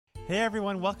Hey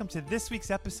everyone, welcome to this week's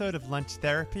episode of Lunch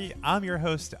Therapy. I'm your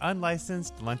host,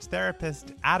 unlicensed lunch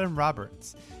therapist Adam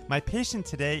Roberts. My patient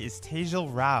today is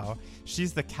Tejal Rao.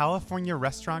 She's the California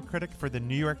restaurant critic for the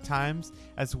New York Times,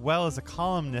 as well as a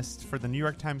columnist for the New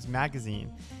York Times Magazine.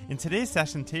 In today's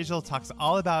session, Tejal talks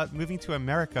all about moving to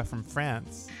America from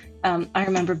France. I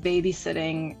remember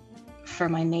babysitting for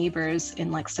my neighbors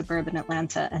in suburban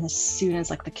Atlanta, and as soon as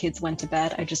the kids went to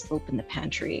bed, I just opened the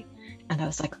pantry. And I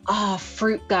was like,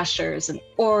 fruit gushers and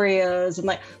Oreos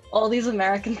and all these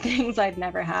American things I'd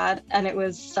never had. And it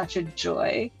was such a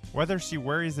joy. Whether she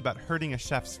worries about hurting a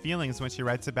chef's feelings when she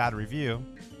writes a bad review.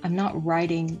 I'm not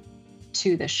writing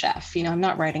to the chef. I'm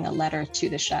not writing a letter to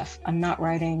the chef. I'm not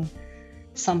writing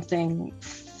something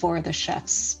for the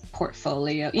chef's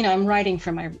portfolio. I'm writing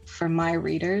for my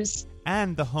readers.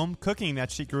 And the home cooking that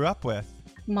she grew up with.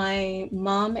 My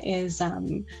mom is,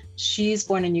 she's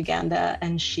born in Uganda,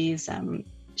 and she's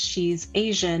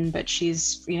Asian, but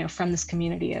she's, from this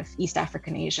community of East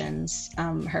African Asians.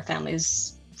 Her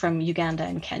family's from Uganda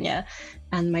and Kenya,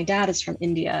 and my dad is from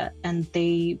India, and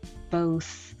they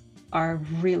both are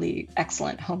really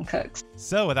excellent home cooks.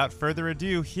 So without further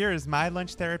ado, here is my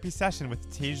lunch therapy session with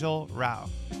Tejal Rao.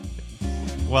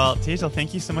 Well, Tejal,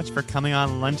 thank you so much for coming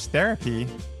on Lunch Therapy.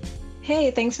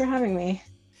 Hey, thanks for having me.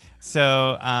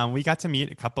 So we got to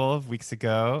meet a couple of weeks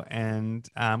ago, and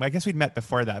I guess we'd met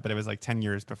before that, but it was 10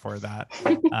 years before that.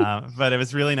 But it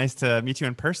was really nice to meet you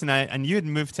in person. And you had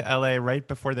moved to LA right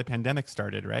before the pandemic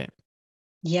started, right?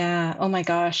 Yeah. Oh my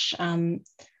gosh.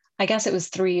 I guess it was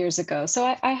 3 years ago. So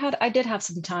I did have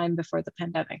some time before the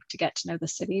pandemic to get to know the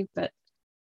city, but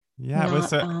yeah,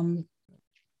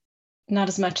 not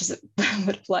as much as it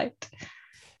would have liked.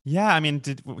 Yeah, I mean,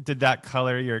 did that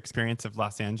color your experience of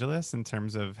Los Angeles in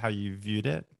terms of how you viewed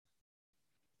it?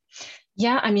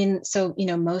 Yeah, I mean, so,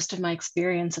 most of my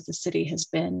experience of the city has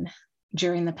been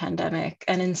during the pandemic.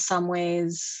 And in some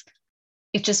ways,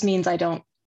 it just means I don't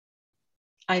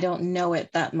know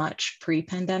it that much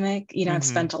pre-pandemic. I've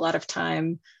spent a lot of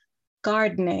time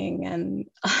gardening, and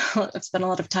I've spent a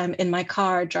lot of time in my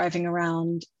car driving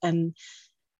around. And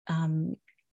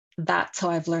that's how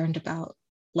I've learned about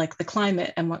the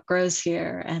climate and what grows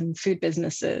here and food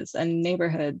businesses and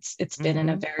neighborhoods. It's been in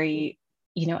a very,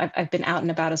 I've been out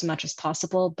and about as much as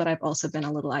possible, but I've also been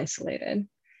a little isolated.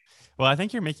 Well, I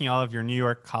think you're making all of your New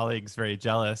York colleagues very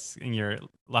jealous in your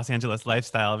Los Angeles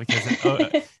lifestyle, because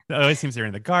it always seems you're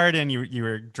in the garden, you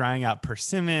were drying out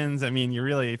persimmons. I mean, you're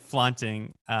really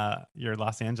flaunting your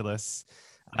Los Angeles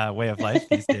way of life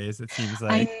these days, it seems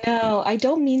like. I know. I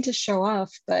don't mean to show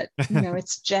off, but,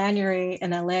 it's January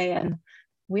in LA and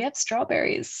we have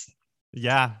strawberries.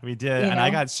 Yeah, we did. And I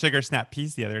got sugar snap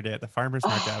peas the other day at the farmer's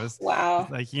market. I was wow.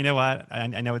 like, you know what? I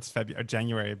know it's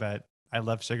January, but I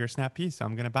love sugar snap peas, so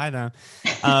I'm going to buy them.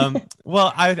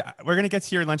 Well, we're going to get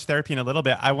to your lunch therapy in a little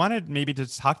bit. I wanted maybe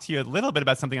to talk to you a little bit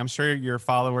about something I'm sure your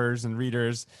followers and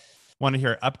readers want to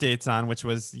hear updates on, which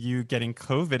was you getting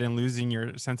COVID and losing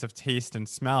your sense of taste and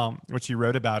smell, which you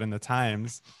wrote about in the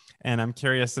Times. And I'm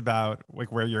curious about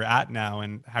where you're at now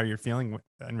and how you're feeling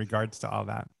in regards to all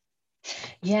that.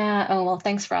 Yeah. Oh, well,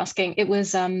 thanks for asking. It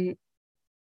was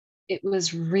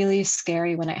really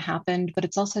scary when it happened, but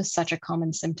it's also such a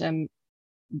common symptom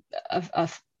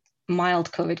of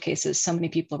mild COVID cases. So many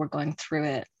people were going through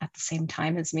it at the same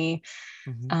time as me.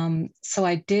 So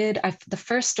the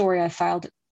first story I filed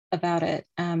about it,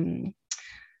 I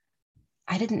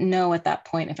didn't know at that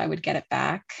point if I would get it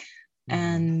back.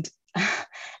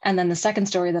 And then the second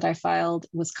story that I filed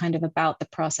was kind of about the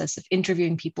process of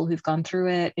interviewing people who've gone through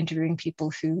it, interviewing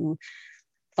people who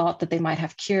thought that they might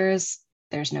have cures.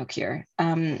 There's no cure.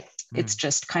 It's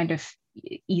just kind of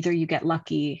either you get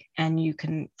lucky and you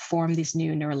can form these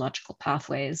new neurological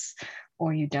pathways,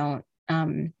 or you don't.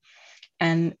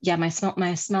 And yeah, my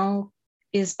smell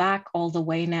is back all the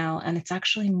way now, and it's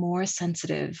actually more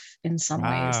sensitive in some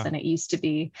ways than it used to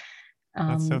be.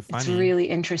 That's so funny. It's really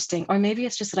interesting. Or maybe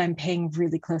it's just that I'm paying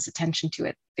really close attention to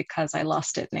it because I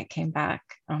lost it and it came back.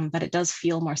 But it does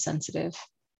feel more sensitive.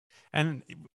 And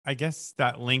I guess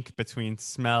that link between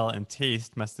smell and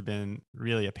taste must have been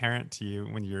really apparent to you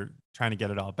when you're trying to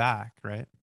get it all back, right?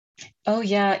 Oh,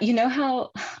 yeah. You know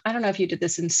how, I don't know if you did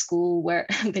this in school, where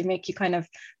they make you kind of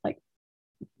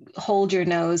hold your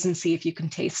nose and see if you can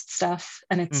taste stuff.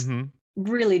 And it's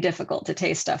really difficult to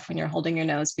taste stuff when you're holding your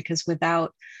nose, because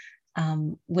without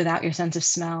your sense of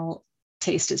smell,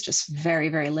 taste is just very,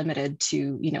 very limited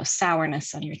to,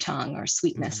 sourness on your tongue or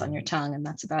sweetness on your tongue, and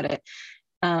that's about it.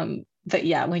 But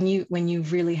yeah, when you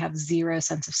really have zero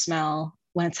sense of smell,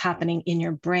 when it's happening in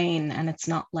your brain and it's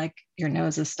not like your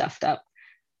nose is stuffed up,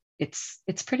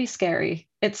 it's pretty scary.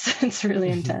 It's really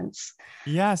intense.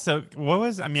 Yeah. So what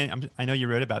was, I mean, I know you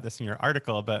wrote about this in your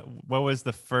article, but what was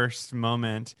the first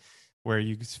moment where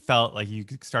you felt like you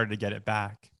started to get it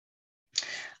back?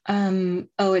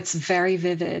 Oh, it's very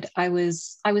vivid. I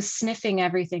was sniffing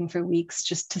everything for weeks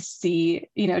just to see,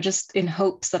 just in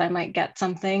hopes that I might get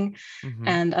something. Hmm.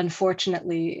 And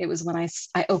unfortunately, it was when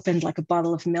I opened like a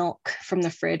bottle of milk from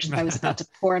the fridge that I was about to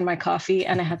pour in my coffee,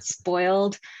 and it had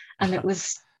spoiled, and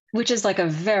which is like a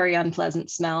very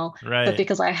unpleasant smell. But Right.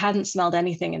 because I hadn't smelled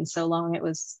anything in so long, it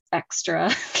was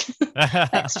extra,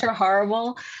 extra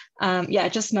horrible. Yeah,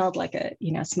 it just smelled like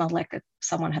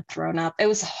someone had thrown up. It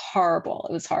was horrible.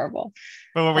 It was horrible.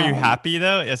 But were you Um, happy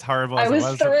though, as horrible I as it was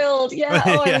was? thrilled. Yeah.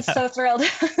 Oh, I was Yeah. so thrilled.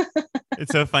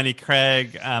 It's so funny.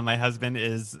 Craig, my husband,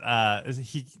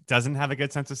 he doesn't have a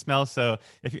good sense of smell. So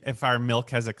if our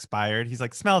milk has expired, he's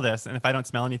like, smell this. And if I don't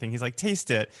smell anything, he's like,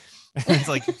 taste it. And it's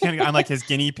like, I'm like his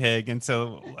guinea pig. And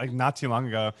so like not too long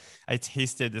ago, I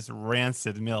tasted this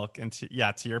rancid milk. And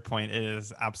yeah, to your point, it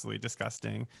is absolutely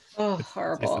disgusting. Oh, It tasted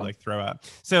horrible. like throw up.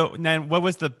 So then what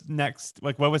was the next,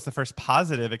 like, what was the first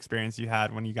positive experience you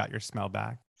had when you got your smell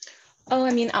back? Oh,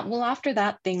 I mean, well, after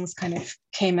that, things kind of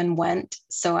came and went.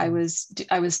 So I was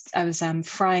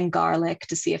frying garlic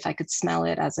to see if I could smell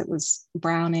it as it was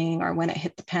browning, or when it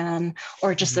hit the pan,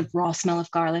 or just Mm-hmm. the raw smell of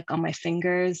garlic on my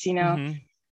fingers. Mm-hmm.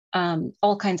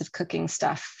 All kinds of cooking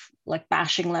stuff, like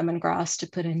bashing lemongrass to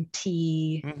put in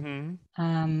tea.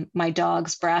 Mm-hmm. My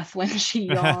dog's breath when she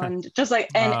yawned, just like,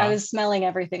 and I uh, was smelling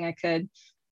everything I could.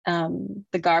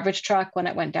 The garbage truck when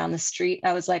it went down the street,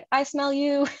 I was like, I smell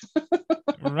you.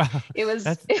 it was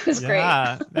That's it was great.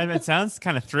 yeah. It sounds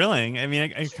kind of thrilling. I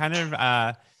mean, it kind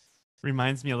of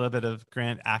reminds me a little bit of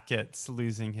Grant Achatz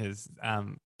losing his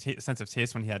sense of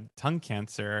taste when he had tongue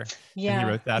cancer, and he Yeah,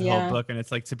 wrote that whole yeah, book. And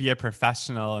it's like to be a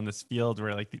professional in this field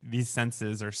where like these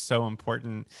senses are so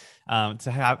important,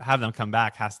 to have them come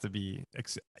back has to be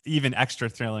even extra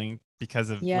thrilling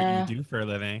because of what you yeah. do for a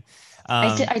living.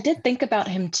 I did Um, I did think about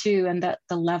him too, and that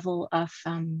the level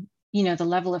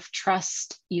of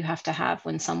trust you have to have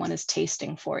when someone is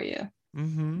tasting for you,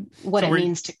 mhm. what So it were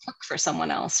means to cook for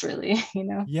someone else, really.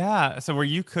 yeah. So were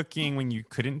you cooking when you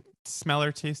couldn't smell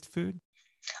or taste food?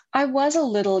 I was a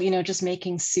little, just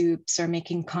making soups or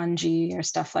making congee or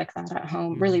stuff like that at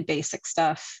home, really Mhm. basic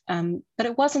stuff. But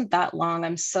it wasn't that long.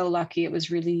 I'm so lucky. It was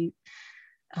really,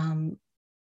 um,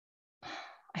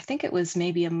 I think it was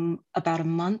maybe about a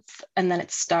month, and then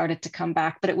it started to come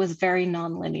back, but it was very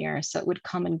non-linear. So it would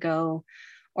come and go,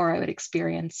 or I would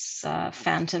experience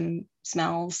phantom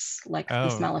smells like the Oh,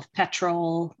 smell of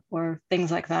petrol or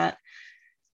things like that.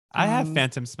 I have Um,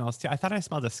 phantom smells too. I thought I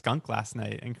smelled a skunk last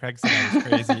night, and Craig said I was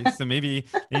crazy. So maybe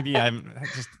I'm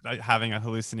just having a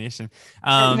hallucination.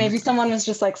 Um, Maybe someone was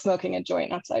just like smoking a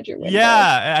joint outside your window.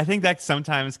 yeah, I think that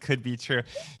sometimes could be true.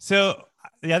 So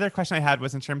the other question I had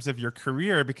was in terms of your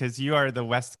career, because you are the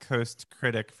West Coast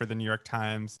critic for the New York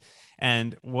Times,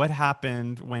 and what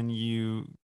happened when you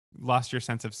lost your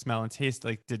sense of smell and taste?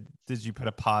 Like, did you put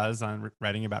a pause on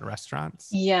writing about restaurants?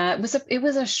 Yeah, it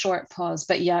was a short pause,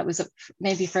 but yeah, it was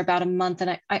maybe for about a month,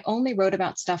 and I only wrote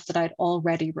about stuff that I'd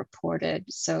already reported.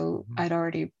 So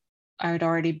Mhm. I had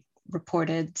already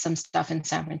reported some stuff in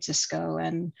San Francisco,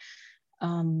 and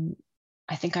um,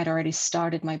 I think I'd already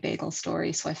started my bagel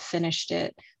story, so I finished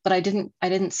it. But I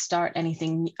didn't start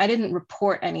anything. I didn't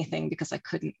report anything because I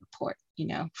couldn't report,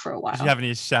 for a Did you while. have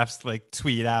any chefs like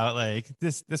tweet out like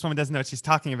this woman doesn't know what she's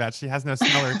talking about. She has no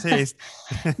smell or taste.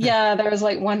 Yeah, there was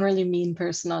like one really mean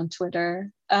person on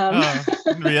Twitter. Oh,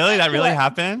 really? That Who really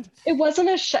happened? It wasn't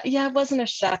a chef. Yeah, it wasn't a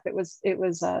chef. It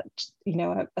was a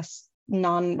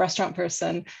non-restaurant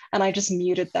person, and I just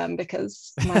muted them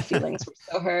because my feelings were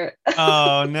so hurt.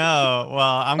 Oh no.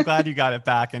 Well, I'm glad you got it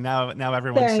back, and now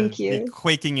everyone Thank should be you.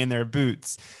 quaking in their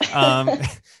boots. Um,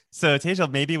 so Tejal,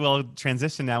 maybe we'll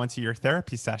transition now into your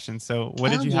therapy session. So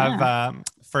what did Oh you have yeah.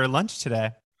 for lunch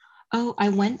today? Oh, I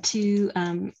went to.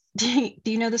 Do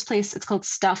you know this place? It's called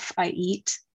Stuff I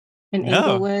Eat in No,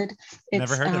 Inglewood.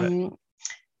 never It's heard of it.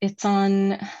 It's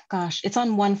on, gosh, it's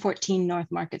on 114 North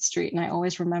Market Street. And I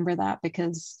always remember that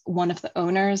because one of the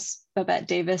owners, Babette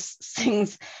Davis,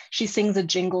 she sings a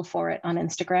jingle for it on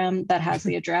Instagram that has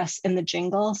the address in the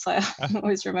jingle. So I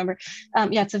always remember.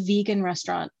 Yeah, it's a vegan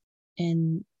restaurant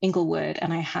in Inglewood.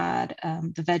 And I had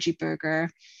the veggie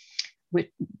burger, which,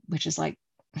 which is like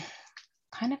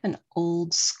kind of an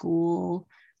old school,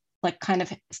 like kind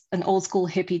of an old school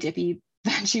hippy dippy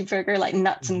veggie burger, like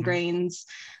nuts and Mhm. grains.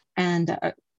 And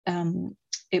um,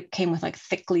 it came with like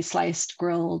thickly sliced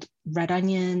grilled red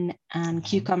onion and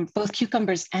Mhm. both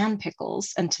cucumbers and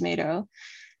pickles and tomato.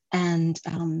 And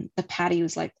the patty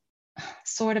was like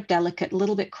sort of delicate, a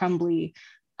little bit crumbly,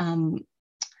 um,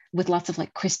 with lots of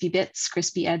like crispy bits,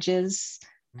 crispy edges.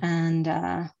 And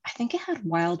I think it had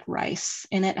wild rice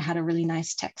in it. It had a really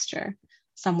nice texture,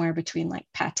 somewhere between like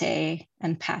pate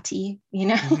and patty,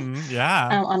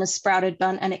 Yeah. on a sprouted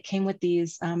bun. And it came with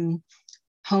these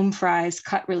home fries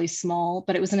cut really small,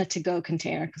 but it was in a to-go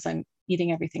container because I'm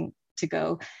eating everything to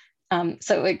go.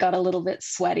 So it got a little bit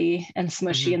sweaty and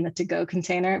smushy in the to-go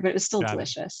container, but it was still Got it.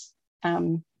 delicious.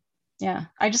 Yeah,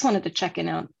 I just wanted to check in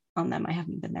out on them. I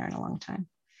haven't been there in a long time.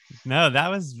 No, that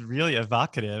was really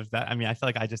evocative. I mean, I feel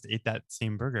like I just ate that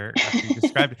same burger after you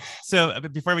described it. So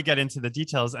before we get into the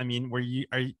details, I mean,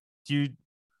 do you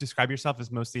describe yourself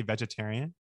as mostly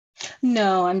vegetarian?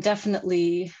 No, I'm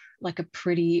definitely like a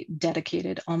pretty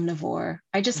dedicated omnivore.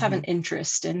 I just have an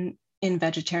interest in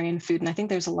vegetarian food, and I think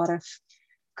there's a lot of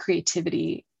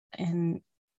creativity in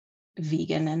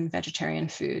vegan and vegetarian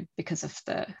food because of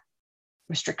the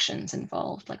restrictions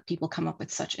involved. Like people come up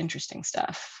with such interesting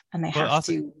stuff, and they Well, have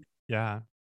also, to. yeah.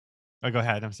 Oh, go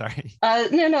ahead. I'm sorry.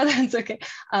 No, that's okay.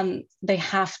 They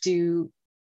have to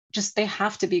they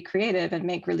have to be creative and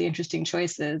make really interesting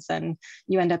choices, and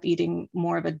you end up eating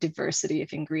more of a diversity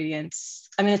of ingredients.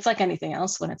 I mean, it's like anything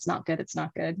else. When it's not good, it's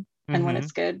not good, and when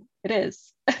it's good, it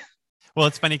is. Well,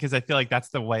 it's funny because I feel like that's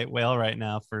the white whale right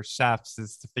now for chefs,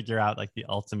 is to figure out like the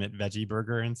ultimate veggie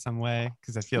burger in some way.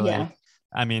 Because I feel like,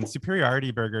 I mean,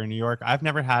 Superiority Burger in New York, I've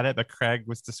never had it, but Craig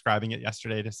was describing it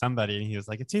yesterday to somebody, and he was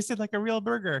like, it tasted like a real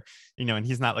burger, and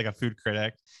he's not like a food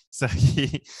critic. So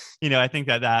I think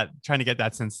that trying to get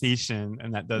that sensation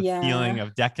and that the feeling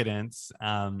of decadence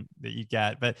that you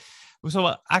get. But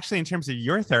so actually, in terms of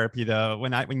your therapy though,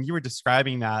 when you were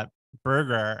describing that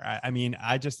burger, I mean,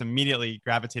 I just immediately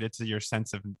gravitated to your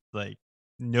sense of like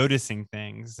noticing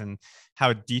things and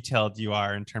how detailed you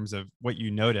are in terms of what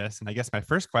you notice. And I guess my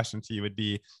first question to you would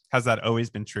be, has that always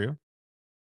been true?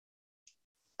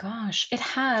 Gosh, it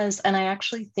has. And I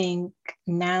actually think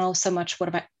now so much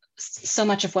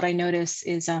of what I notice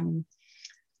is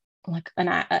like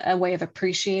a way of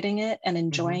appreciating it and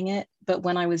enjoying it. But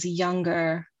when I was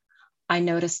younger, I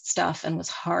noticed stuff and was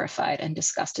horrified and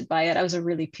disgusted by it. I was a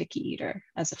really picky eater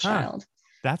as a child.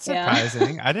 That's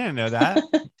surprising. I didn't know that.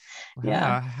 Wow.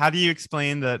 Yeah. How do you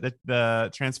explain the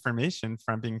transformation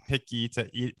from being picky to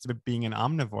being an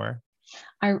omnivore?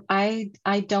 I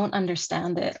don't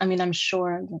understand it. I mean, I'm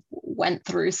sure I went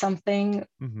through something,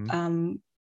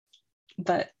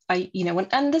 but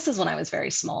and this is when I was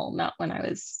very small, not when I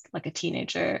was like a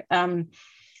teenager.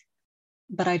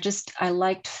 But I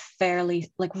liked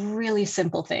fairly like really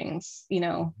simple things,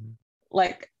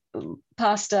 like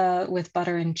pasta with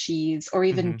butter and cheese, or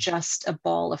even just a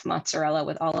ball of mozzarella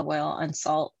with olive oil and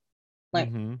salt.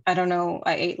 Like, I don't know,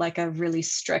 I ate like a really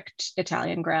strict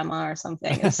Italian grandma or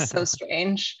something. It was so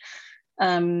strange.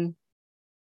 And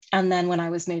then when I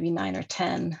was maybe 9 or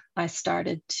 10, I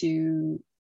started to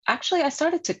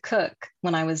cook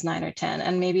when I was 9 or 10.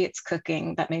 And maybe it's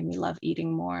cooking that made me love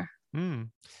eating more. And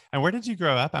where did you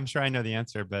grow up? I'm sure I know the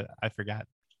answer, but I forgot.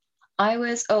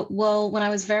 When I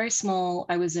was very small,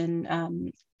 I was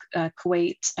in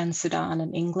Kuwait and Sudan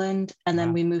and England. And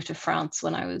then we moved to France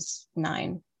when I was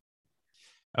 9.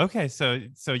 Okay, so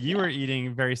you were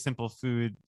eating very simple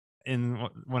food in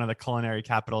one of the culinary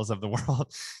capitals of the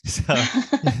world. So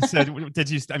did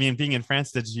you? I mean, being in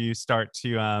France, did you start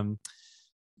to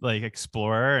like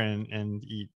explore and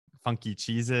eat funky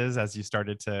cheeses as you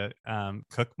started to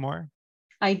cook more?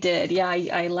 I did. Yeah,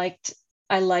 I liked.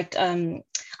 I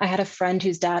had a friend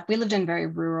whose dad. We lived in a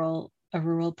rural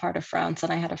part of France,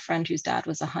 and I had a friend whose dad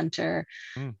was a hunter,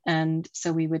 and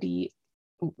so we would eat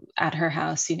at her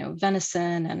house,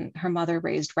 venison, and her mother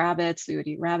raised rabbits. We would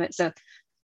eat rabbit. So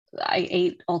I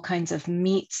ate all kinds of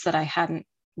meats that I hadn't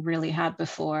really had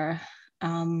before.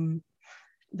 The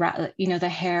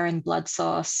hair and blood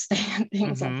sauce,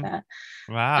 things like that.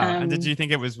 Wow. And did you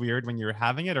think it was weird when you were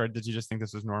having it, or did you just think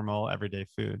this was normal everyday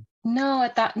food? No,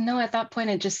 at that point,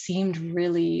 it just seemed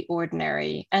really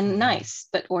ordinary and nice,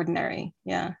 but ordinary.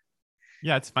 Yeah.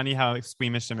 Yeah, it's funny how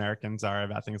squeamish Americans are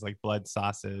about things like blood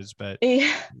sausage. But,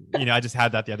 I just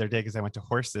had that the other day because I went to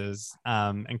Horses.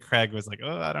 And Craig was like,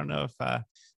 oh, I don't know if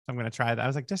I'm going to try that. I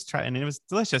was like, just try it. And it was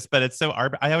delicious, but it's so,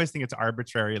 I always think it's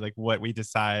arbitrary, like what we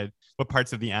decide, what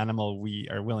parts of the animal we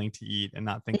are willing to eat and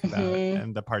not think about,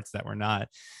 and the parts that we're not.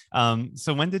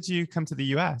 So when did you come to the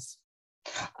US?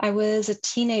 I was a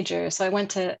teenager, so I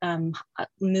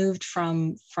moved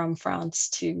from France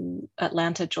to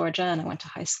Atlanta, Georgia, and I went to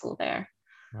high school there.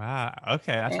 Wow.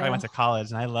 Okay, that's where I went to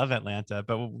college, and I love Atlanta.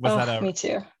 But was that me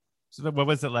too? So what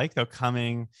was it like though,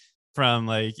 coming from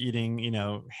like eating,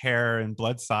 hair and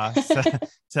blood sauce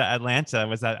to Atlanta?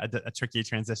 Was that a tricky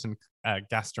transition,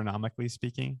 gastronomically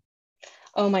speaking?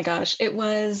 Oh my gosh, it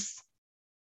was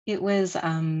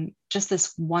just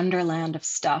this wonderland of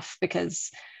stuff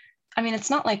because I mean, it's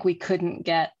not like we couldn't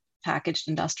get packaged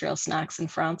industrial snacks in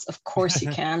France. Of course you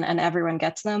can, and everyone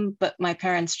gets them. But my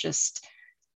parents just,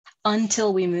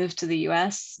 until we moved to the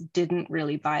US, didn't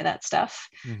really buy that stuff.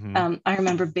 Mm-hmm. I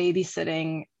remember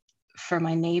babysitting for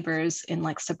my neighbors in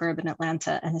like suburban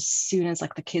Atlanta. And as soon as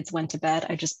like the kids went to bed,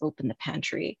 I just opened the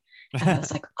pantry and I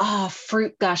was like,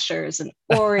 fruit gushers and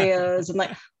Oreos and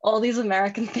like all these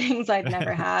American things I'd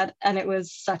never had. And it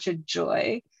was such a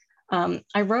joy. I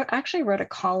actually wrote a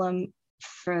column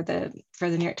for the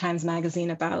New York Times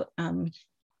Magazine about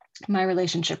my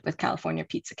relationship with California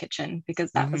Pizza Kitchen,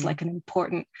 because that was Mm-hmm. like an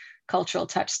important cultural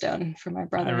touchstone for my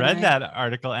brother I and read I. that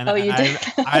article, and Oh, you did?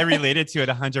 I related to it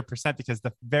 100% because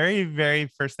the very, very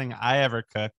first thing I ever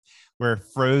cooked were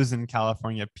frozen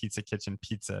California Pizza Kitchen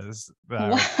pizzas.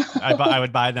 I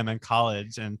would buy them in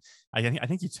college, and I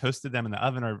think you toasted them in the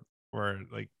oven or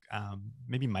like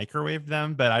maybe microwaved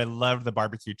them. But I loved the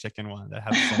barbecue chicken one that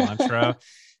had cilantro,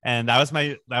 and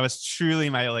that was truly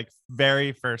my like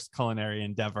very first culinary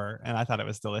endeavor, and I thought it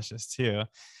was delicious too.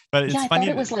 But Yeah, it's I thought funny.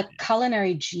 it was like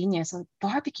culinary genius, like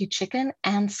barbecue chicken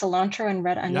and cilantro and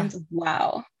red Yeah, onions.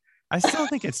 Wow. I still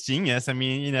think it's genius. I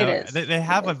mean, It is. they It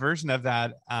have a is. version of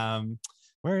that.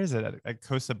 Where is it? At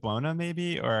Costa Buona,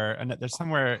 maybe, or there's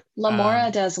somewhere. La Mora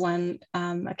does one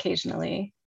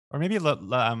occasionally. Or maybe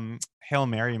Hail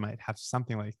Mary might have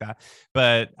something like that.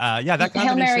 But yeah, that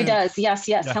Hail Mary combination. does. Yes,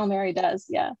 yes, Yeah. Hail Mary does.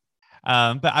 Yeah.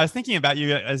 But I was thinking about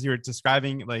you as you were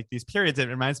describing like these periods. It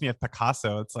reminds me of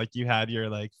Picasso. It's like you had your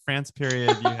like France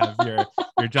period, you have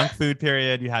your junk food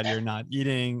period, you had your not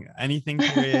eating anything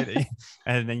period,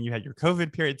 and then you had your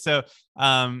COVID period. So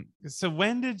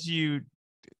when did you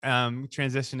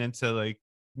transition into like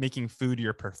making food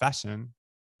your profession?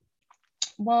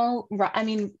 Well, I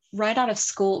mean, right out of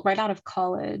school, right out of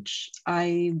college,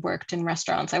 I worked in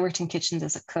restaurants. I worked in kitchens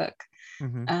as a cook.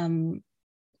 Mm-hmm.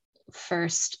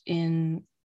 First in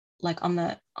like on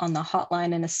the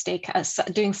hotline in a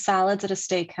steakhouse, doing salads at a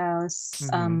steakhouse,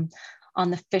 Mm-hmm.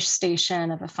 on the fish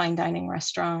station of a fine dining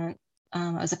restaurant.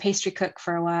 I was a pastry cook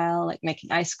for a while, like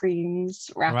making ice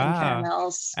creams, wrapping Wow.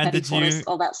 caramels, And petit fours,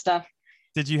 all that stuff.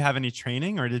 did you have any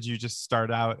training, or did you just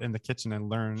start out in the kitchen and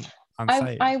learn on I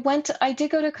site? I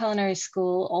did go to culinary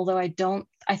school, although I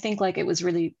think like it was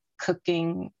really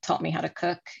cooking taught me how to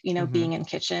cook, Mm-hmm. being in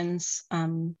kitchens,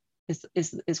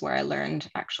 is where I learned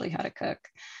actually how to cook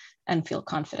and feel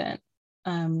confident.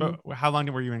 But Um, how long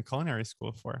were you in culinary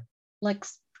school for? like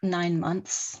 9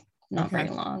 months, not very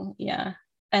Okay. long. Yeah.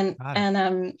 And Got it.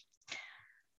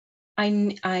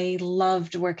 and I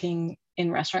loved working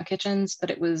in restaurant kitchens, but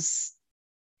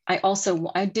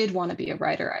I did want to be a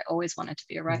writer. I always wanted to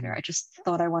be a writer. Mm-hmm. I just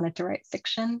thought I wanted to write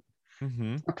fiction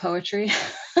Mm-hmm. or poetry.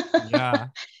 Yeah.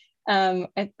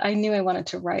 I knew I wanted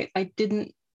to write. I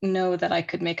didn't know that I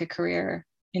could make a career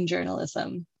in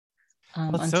journalism,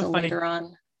 Well, it's so until funny later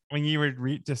on. when you were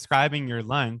describing your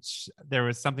lunch, there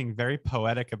was something very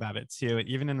poetic about it too.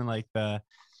 Even in like the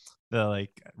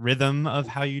like rhythm of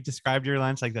how you described your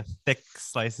lunch, like the thick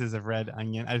slices of red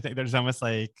onion. I think there's almost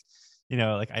like,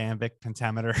 like iambic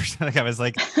pentameter or something. Like I was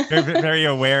like very, very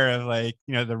aware of like,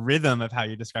 the rhythm of how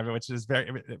you describe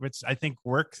it, which I think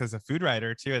works as a food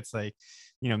writer too. It's like,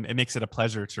 it makes it a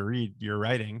pleasure to read your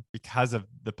writing because of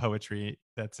the poetry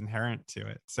that's inherent to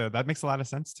it. So that makes a lot of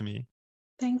sense to me.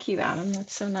 Thank you, Adam.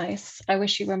 That's so nice. I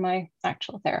wish you were my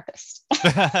actual therapist.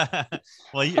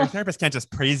 Well, your therapist can't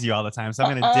just praise you all the time, so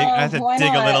I have to Why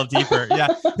dig a little not? deeper. Yeah.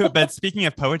 But speaking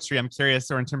of poetry, I'm curious,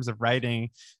 or in terms of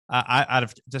writing, out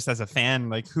of just as a fan,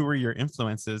 like who were your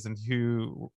influences and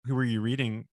who were you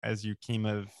reading as you came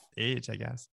of age, I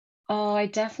guess? Oh, I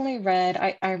definitely read.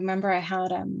 I remember I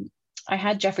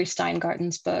had Jeffrey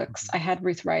Steingarten's books. Mhm. I had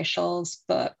Ruth Reichel's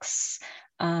books.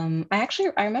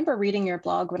 I remember reading your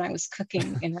blog when I was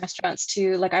cooking in restaurants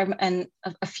too. Like and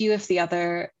a few of the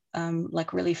other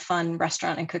like really fun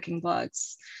restaurant and cooking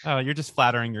blogs. Oh, you're just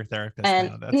flattering your therapist And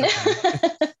now.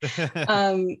 That's okay.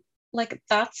 um, like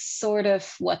that's sort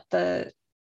of what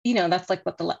that's like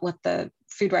what the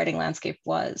food writing landscape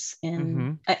was.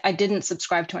 Hmm. I didn't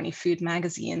subscribe to any food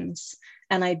magazines,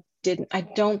 and I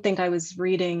don't think I was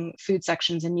reading food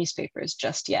sections in newspapers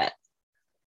just yet.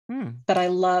 Hmm. But I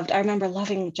remember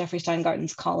loving Jeffrey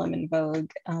Steingarten's column in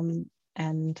Vogue,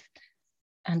 and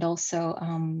also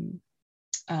um,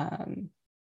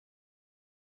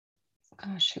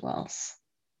 gosh, who else?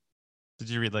 Did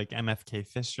you read like MFK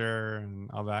Fisher and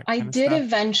all that I kind of did stuff?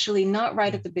 eventually, not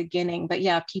right Yeah. at the beginning, but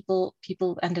yeah, people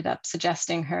ended up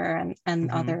suggesting her and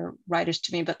Hmm. other writers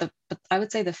to me. But I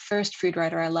would say the first food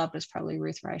writer I loved was probably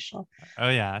Ruth Reichel. Oh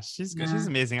yeah, she's good. She's Yeah.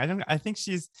 amazing. I think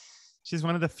she's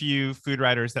one of the few food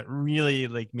writers that really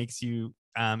like makes you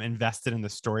invested in the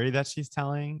story that she's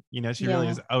telling. You know, she really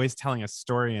Yeah. is always telling a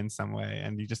story in some way,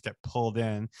 and you just get pulled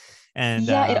in. And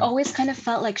Yeah, it always kind of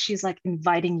felt like she's like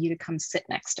inviting you to come sit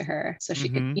next to her. So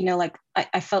mhm, like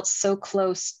I felt so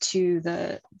close to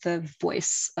the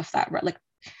voice of that. Like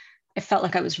I felt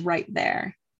like I was right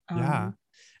there. yeah.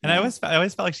 And Yeah. I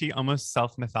always felt like she almost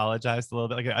self mythologized a little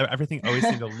bit. Like everything always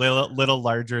seemed a little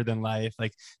larger than life.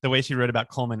 Like the way she wrote about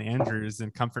Coleman Andrews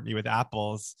and Comfort Me with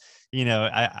Apples. You know,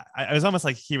 I was almost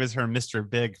like he was her Mr.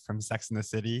 Big from Sex and the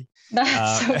City. That's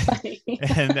Uh, so funny.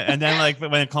 and then like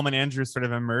when Coleman Andrews sort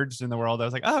of emerged in the world, I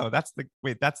was like, oh, that's the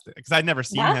because I'd never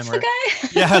seen him That's the or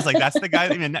yeah, I guy. was like, that's the guy.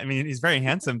 I mean, he's very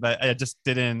handsome, but I just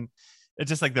didn't. It's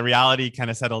just like the reality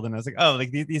kind of settled, and I was like, oh,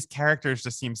 like these characters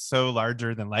just seem so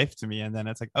larger than life to me. And then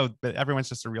it's like, oh, but everyone's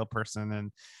just a real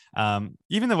person. And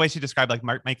even the way she described like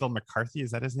Michael McCarthy,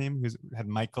 is that his name? Who's had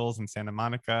Michaels in Santa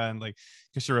Monica, and like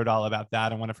because she wrote all about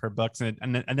that in one of her books, and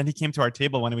then he came to our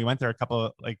table when we went there a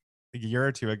couple like a year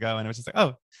or two ago, and it was just like,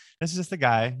 oh, this is just a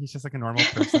guy. He's just like a normal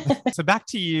person. So back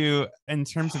to you in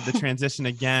terms of the transition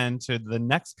again to the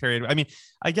next period. I mean,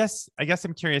 I guess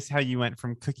I'm curious how you went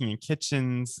from cooking in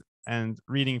kitchens and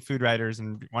reading food writers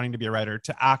and wanting to be a writer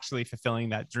to actually fulfilling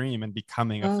that dream and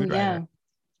becoming a Oh food writer. yeah.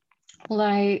 Well,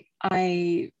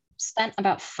 I spent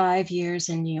about 5 years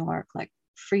in New York, like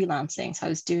freelancing. So I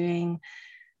was doing,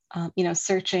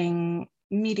 searching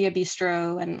Media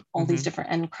Bistro and all these Mm-hmm. different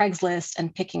and Craigslist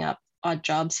and picking up odd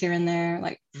jobs here and there,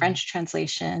 like Mm-hmm. French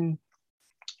translation,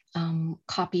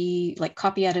 copy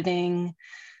editing.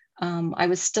 I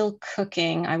was still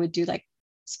cooking. I would do like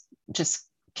just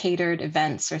catered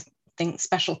events or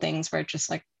special things where just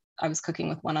like I was cooking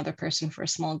with one other person for a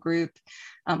small group.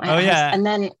 Oh yeah, And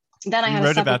then I you had a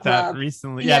wrote supper about that club.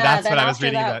 recently. Yeah, Yeah. that's what Then I was after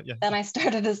reading that, about. Yeah. then I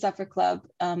started a supper club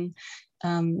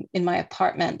in my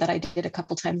apartment that I did a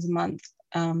couple times a month,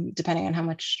 depending on how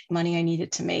much money I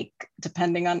needed to make,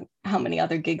 depending on how many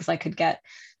other gigs I could get.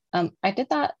 I did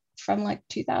that from like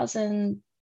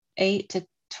 2008 to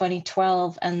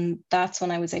 2012, and that's when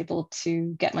I was able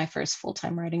to get my first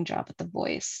full-time writing job at The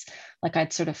Voice. Like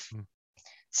I'd sort of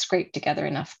scraped together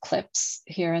enough clips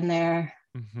here and there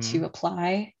Mm-hmm. to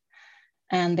apply,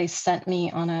 and they sent me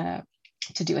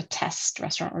to do a test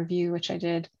restaurant review, which I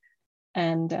did,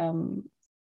 and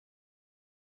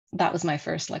that was my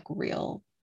first like real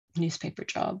newspaper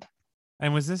job.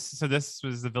 And was this so? This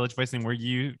was the Village Voice thing. Were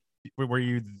you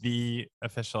the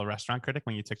official restaurant critic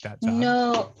when you took that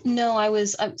job? No, I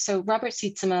was so Robert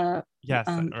Sietsema, Yes.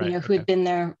 Right. who Okay. had been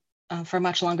there for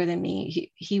much longer than me.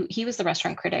 He was the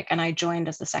restaurant critic, and I joined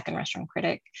as the second restaurant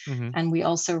critic, Mm-hmm. and we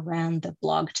also ran the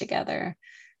blog together,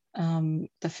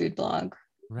 the food blog,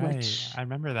 Right. which I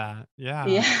remember that. Yeah.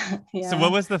 yeah, So what yeah.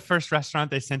 was the first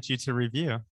restaurant they sent you to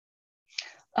review?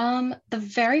 The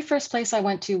very first place I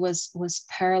went to was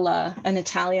Perla, an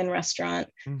Italian restaurant,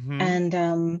 Mm-hmm.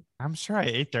 and I'm sure I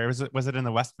ate there. Was it in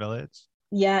the West Village?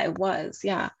 yeah, it was,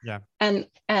 yeah, Yeah. and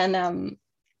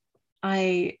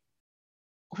I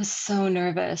was so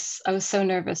nervous. I was so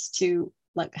nervous to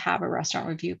like have a restaurant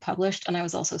review published, and I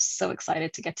was also so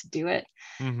excited to get to do it.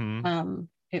 Mm-hmm.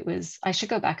 It was. I should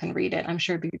go back and read it. I'm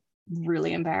sure it'd be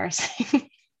really embarrassing.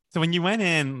 So when you went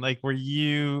in, like,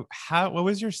 what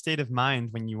was your state of mind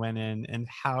when you went in, and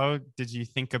how did you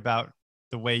think about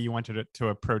the way you wanted to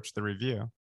approach the review?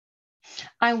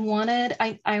 I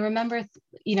remember,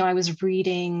 I was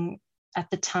reading at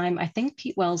the time. I think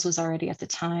Pete Wells was already at the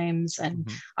Times, and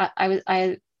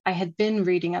Mm-hmm. I had been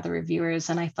reading other reviewers,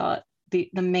 and I thought the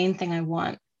main thing I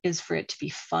want is for it to be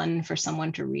fun for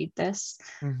someone to read this.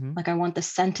 Mm-hmm. Like I want the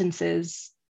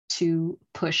sentences to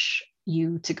push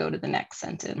you to go to the next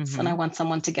sentence, and I Mm-hmm. want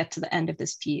someone to get to the end of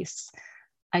this piece.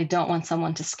 I don't want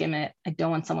someone to skim it. I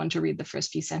don't want someone to read the first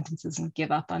few sentences and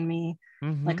give up on me.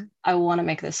 Like Mm-hmm. I want to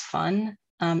make this fun.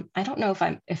 I don't know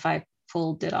if I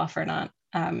pulled it off or not,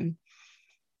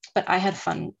 but I had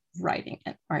fun writing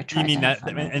it, or I You tried to mean have that fun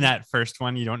in writing it. that first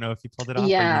one, you don't know if you pulled it off, or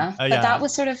you mean, Yeah, oh but that yeah.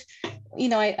 was sort of,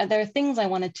 there are things I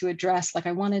wanted to address. Like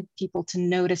I wanted people to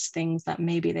notice things that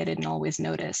maybe they didn't always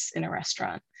notice in a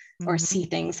restaurant, or Mm-hmm. see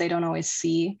things they don't always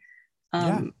see.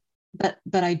 Yeah. Um,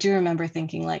 but I do remember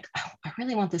thinking like, oh, I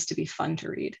really want this to be fun to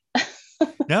read.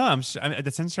 No,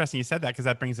 that's interesting you said that, because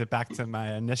that brings it back to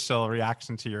my initial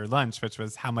reaction to your lunch, which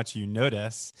was how much you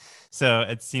notice. So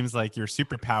it seems like your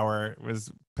superpower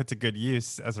was put to good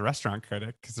use as a restaurant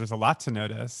critic, because there's a lot to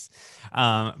notice.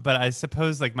 But I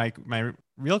suppose like my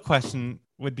real question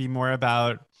would be more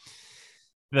about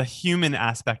the human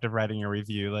aspect of writing a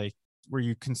review. Like, were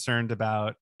you concerned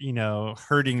about,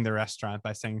 hurting the restaurant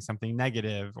by saying something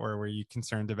negative, or were you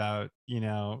concerned about,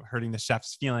 hurting the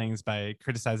chef's feelings by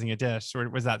criticizing a dish, or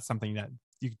was that something that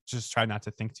you just try not to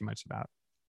think too much about?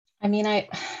 I mean, I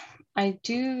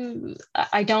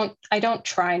don't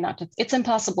try not to. It's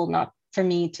impossible not for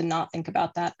me to not think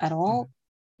about that at all, Mhm.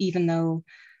 even though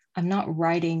I'm not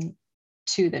writing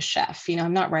to the chef.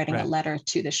 I'm not writing a Right. letter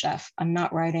to the chef. I'm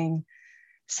not writing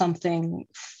something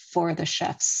for the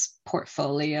chef's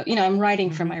portfolio. I'm writing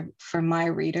Hmm. for my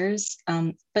readers,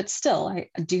 but still, I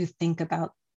do think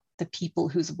about the people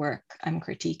whose work I'm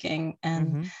critiquing,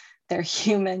 and Hmm. they're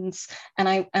humans. And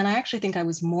I actually think I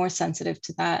was more sensitive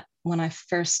to that when I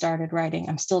first started writing.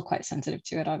 I'm still quite sensitive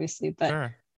to it, obviously, but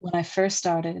Sure. when I first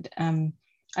started,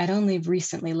 I'd only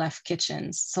recently left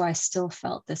kitchens, so I still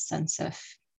felt this sense of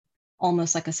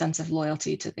almost like a sense of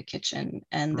loyalty to the kitchen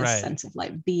and this Right. sense of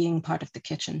like being part of the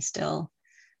kitchen still.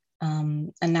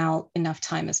 And now enough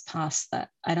time has passed that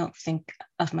I don't think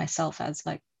of myself as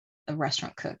like a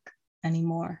restaurant cook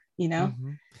anymore.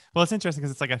 Hmm. Well, it's interesting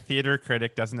because it's like a theater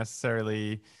critic doesn't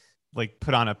necessarily like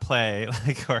put on a play,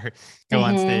 like, or go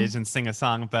on Mm-hmm. stage and sing a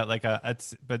song, but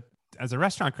but as a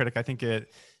restaurant critic, I think it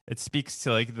speaks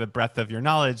to like the breadth of your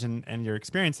knowledge and your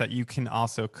experience, that you can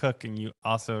also cook and you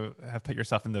also have put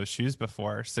yourself in those shoes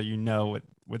before, so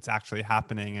what's actually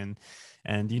happening,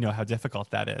 and you know how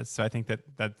difficult that is. So I think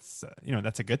that's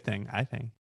a good thing, I think.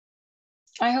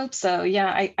 I hope so.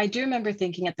 Yeah, I do remember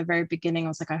thinking at the very beginning, I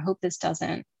was like, I hope this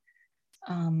doesn't,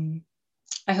 um,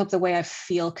 I hope the way I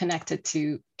feel connected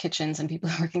to kitchens and people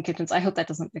who work in kitchens, I hope that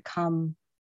doesn't become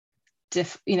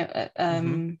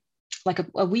Hmm. like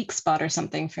a weak spot or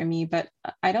something for me. But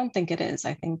I don't think it is.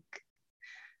 I think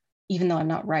even though I'm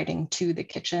not writing to the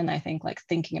kitchen, I think like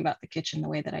thinking about the kitchen the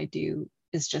way that I do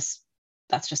is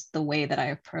that's just the way that I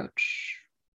approach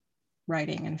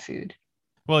writing and food.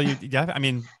 Well, I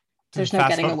mean, to There's no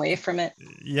fast getting forward. away from it.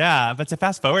 Yeah, but to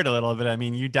fast forward a little bit, I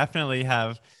mean, you definitely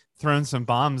have thrown some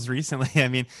bombs recently. I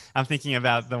mean, I'm thinking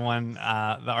about the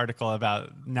article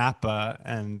about Napa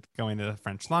and going to the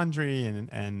French Laundry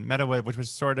and Meadowood, which was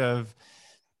sort of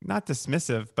not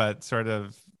dismissive, but sort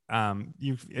of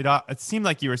it seemed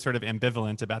like you were sort of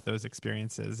ambivalent about those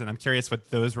experiences, and I'm curious what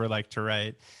those were like to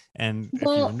write, and if you were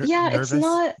Well, yeah,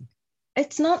 nervous.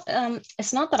 it's not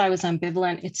that I was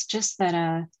ambivalent. It's just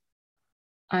that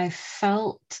I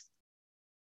felt,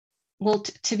 well,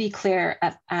 to be clear,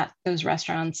 at those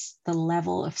restaurants, the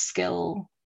level of skill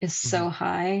is Hmm. so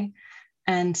high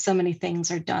and so many things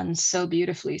are done so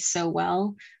beautifully, so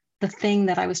well. The thing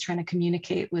that I was trying to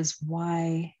communicate was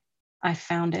why I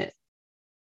found it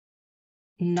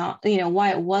not, why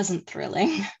it wasn't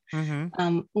thrilling.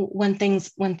 Hmm. When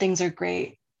things are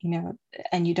great,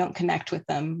 and you don't connect with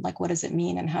them, like what does it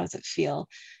mean and how does it feel?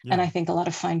 And Yeah. I think a lot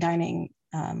of fine dining,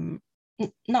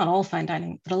 not all fine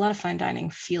dining, but a lot of fine dining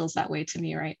feels that way to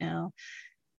me right now.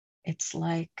 It's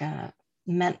like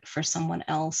meant for someone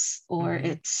else, or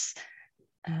Hmm.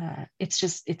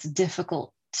 it's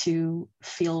difficult to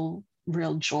feel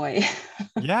real joy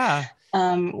Yeah.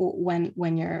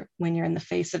 when you're in the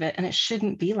face of it, and it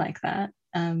shouldn't be like that.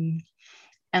 And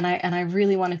I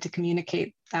really wanted to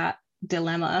communicate that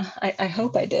dilemma. I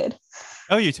hope I did.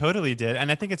 Oh, you totally did.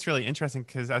 And I think it's really interesting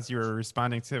because as you were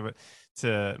responding to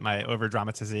my over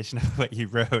dramatization of what you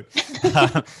wrote,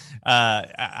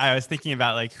 I was thinking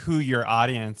about like who your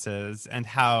audience is and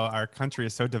how our country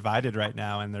is so divided right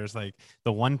now. And there's like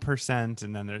the 1%,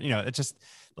 and then it just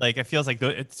like it feels like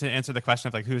to answer the question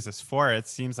of like who is this for, it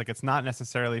seems like it's not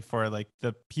necessarily for like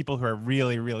the people who are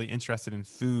really, really interested in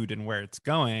food and where it's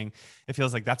going. It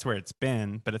feels like that's where it's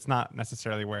been, but it's not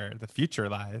necessarily where the future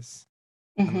lies.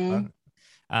 Mm-hmm.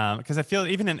 Because I feel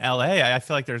even in LA, I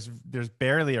feel like there's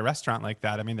barely a restaurant like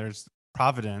that. I mean, there's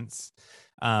Providence,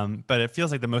 but it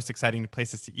feels like the most exciting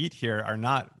places to eat here are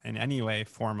not in any way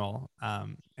formal,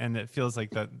 and it feels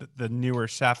like the newer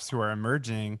chefs who are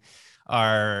emerging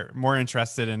are more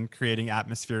interested in creating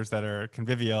atmospheres that are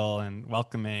convivial and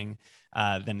welcoming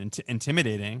than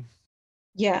intimidating.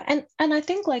 Yeah, and I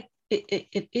think like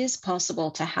it is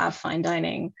possible to have fine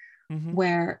dining Hmm.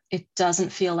 where it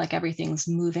doesn't feel like everything's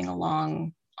moving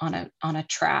along on a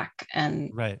track,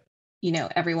 and Right.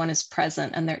 everyone is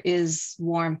present and there is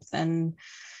warmth and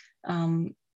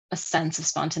um, a sense of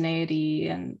spontaneity,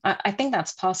 and I think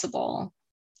that's possible.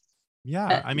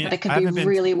 Yeah. I mean, but it can I be haven't been.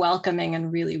 really welcoming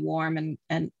and really warm,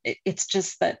 and it's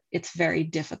just that it's very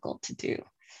difficult to do.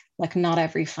 Like not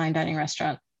every fine dining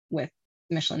restaurant with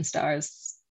Michelin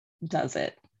stars does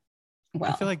it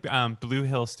I feel well. like Blue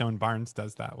Hill Stone Barns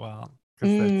does that well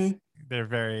because Mm, they're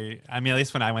very. I mean, at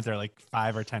least when I went there like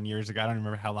 5 or 10 years ago, I don't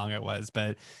remember how long it was,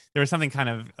 but there was something kind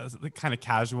of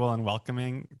casual and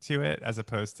welcoming to it as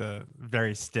opposed to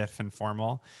very stiff and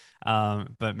formal.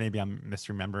 But maybe I'm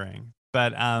misremembering.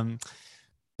 But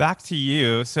back to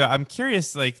you. So I'm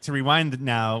curious, like to rewind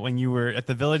now, when you were at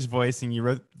the Village Voice and you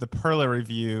wrote the Perla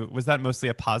review, was that mostly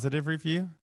a positive review?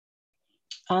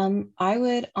 I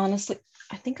would honestly,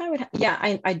 I think I would, yeah,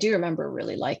 I do remember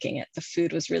really liking it. The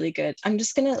food was really good. I'm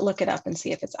just going to look it up and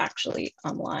see if it's actually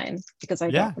online because I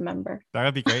don't Yeah, remember. that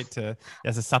would be great to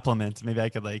as a supplement. Maybe I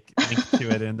could like link to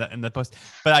it in the post.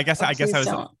 But Oh, I guess I please was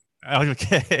don't.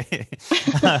 okay.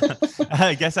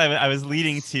 I guess I was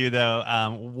leading to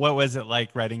though. What was it like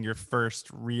writing your first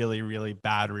really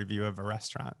bad review of a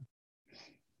restaurant?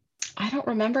 I don't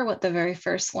remember what the very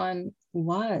first one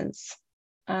was.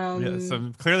 Yeah, Um,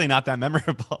 so clearly not that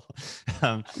memorable.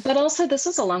 um, but also this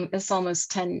was it's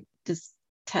almost 10, just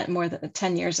 10, more than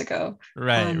 10 years ago,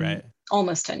 right, right.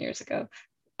 almost 10 years ago.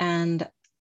 And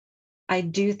I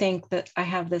do think that I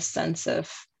have this sense of,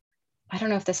 I don't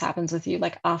know if this happens with you,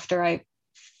 like after I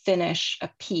finish a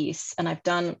piece and I've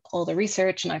done all the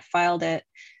research and I've filed it,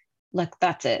 like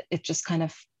that's it. It just kind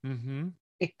of, Mm-hmm.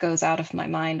 it goes out of my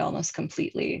mind almost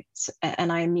completely.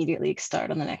 And I immediately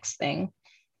start on the next thing.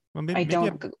 Well, I maybe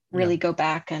don't yeah. really go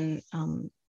back and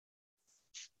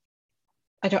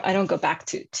I don't go back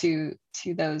to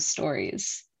those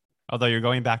stories. Although you're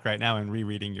going back right now and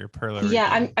rereading your Perla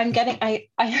Yeah, review. I'm getting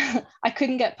I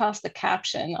couldn't get past the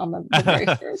caption on the very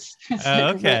first. It's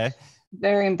like Okay.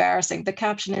 very embarrassing. The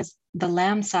caption is the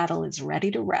lamb saddle is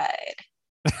ready to ride.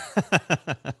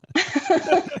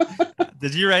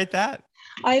 Did you write that?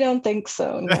 I don't think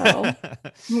so. No, I'm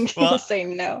gonna Well, say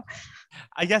no.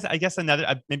 I guess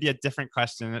another maybe a different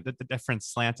question, the different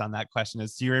slant on that question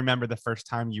is: do you remember the first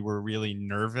time you were really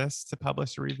nervous to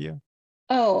publish a review?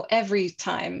 Oh, every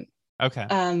time. Okay.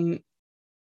 Um,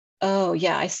 oh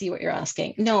yeah, I see what you're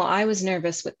asking. No, I was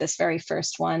nervous with this very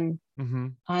first one. Mm-hmm.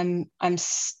 I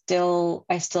still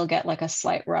get like a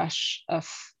slight rush of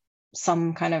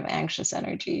some kind of anxious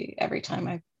energy every time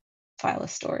Mm-hmm. I file a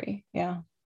story. Yeah.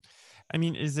 I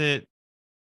mean, is it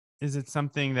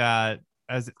something that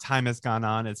as time has gone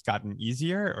on, it's gotten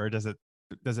easier, or does it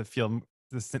feel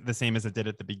the same as it did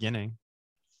at the beginning?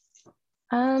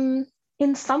 Um,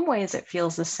 in some ways it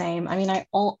feels the same. I mean, I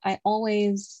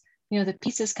always, the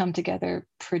pieces come together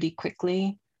pretty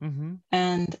quickly. Mm-hmm.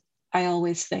 And I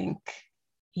always think,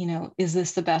 is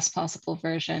this the best possible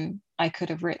version I could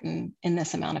have written in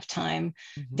this amount of time?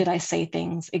 Mm-hmm. Did I say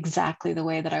things exactly the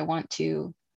way that I want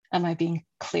to? Am I being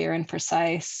clear and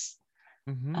precise?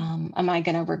 Mm-hmm. Am I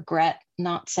going to regret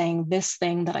not saying this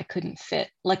thing that I couldn't fit?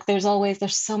 Like there's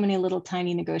so many little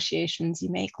tiny negotiations you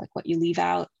make, like what you leave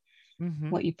out,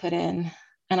 Mm-hmm. what you put in.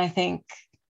 And I think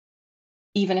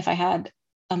even if I had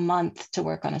a month to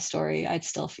work on a story, I'd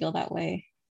still feel that way.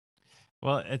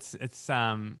 Well, it's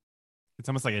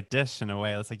almost like a dish in a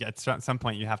way. It's like at some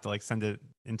point you have to like send it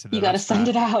into You the got to send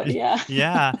restaurant. it out. Yeah.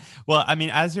 Yeah. Well, I mean,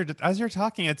 as you're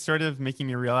talking, it's sort of making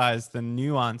me realize the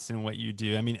nuance in what you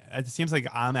do. I mean, it seems like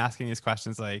I'm asking these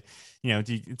questions like,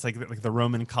 it's like the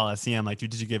Roman Colosseum. Like,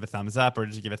 did you give a thumbs up or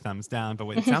did you give a thumbs down? But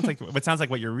what sounds like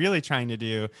what you're really trying to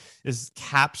do is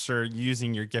capture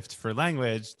using your gift for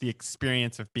language the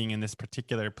experience of being in this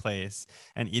particular place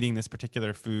and eating this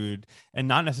particular food and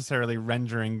not necessarily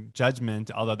rendering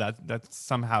judgment, although that's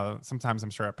somehow sometimes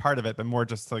I'm sure a part of it, but more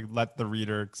just to like let the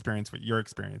reader experience what your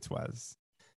experience was,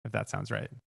 if that sounds right.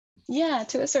 Yeah,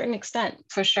 to a certain extent,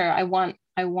 for sure. I want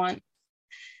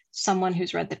someone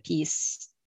who's read the piece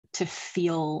to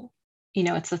feel,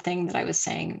 it's the thing that I was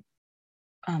saying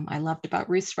I loved about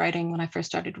Ruth's writing when I first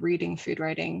started reading food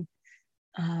writing.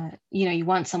 You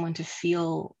want someone to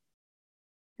feel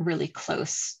really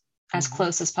close, as Mm-hmm.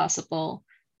 close as possible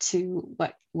to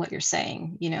what you're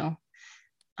saying. You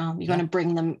want Yeah. to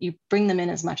bring them in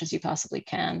as much as you possibly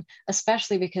can,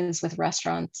 especially because with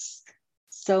restaurants,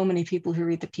 so many people who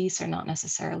read the piece are not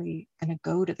necessarily going to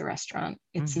go to the restaurant.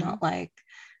 It's Mm-hmm. not like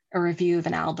a review of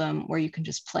an album where you can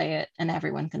just play it and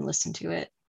everyone can listen to it,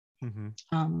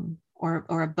 Mm-hmm.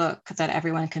 or a book that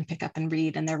everyone can pick up and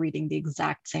read and they're reading the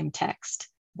exact same text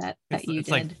that you It's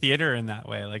like did. theater in that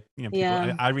way. Like, people,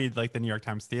 Yeah, I read like the New York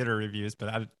Times theater reviews,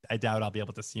 but I doubt I'll be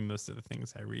able to see most of the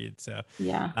things I read. So,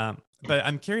 yeah. but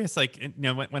I'm curious, like,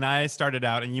 when I started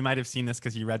out, and you might have seen this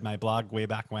because you read my blog way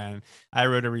back when, I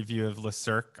wrote a review of Le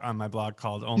Cirque on my blog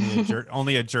called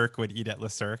Only a Jerk Would Eat at Le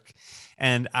Cirque.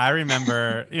 And I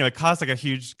remember, it caused like a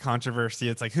huge controversy.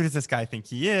 It's like, who does this guy think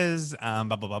he is? Blah,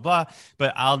 blah, blah, blah.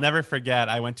 But I'll never forget,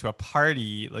 I went to a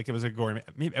party, like it was a gourmet,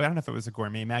 maybe, I don't know if it was a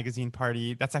gourmet magazine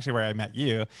party. That's actually where I met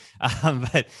you.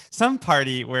 But some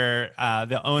party where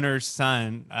the owner's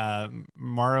son,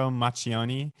 Mauro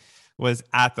Macchioni, was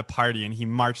at the party, and he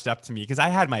marched up to me because I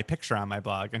had my picture on my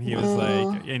blog, and he was like,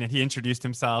 Oh, and he introduced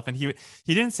himself, and he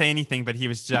didn't say anything, but he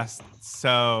was just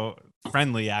so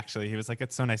friendly. Actually, he was like,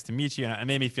 "It's so nice to meet you," and it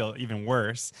made me feel even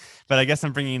worse. But I guess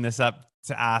I'm bringing this up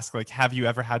to ask, like, have you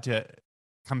ever had to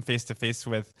come face to face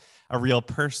with a real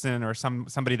person or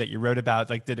somebody that you wrote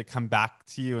about? Like, did it come back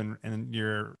to you in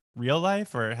your real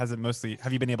life, or have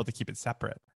you been able to keep it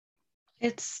separate?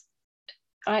 it's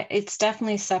it's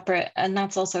definitely separate, and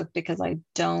that's also because I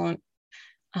don't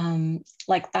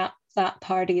like that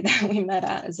party that we met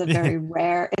at is a very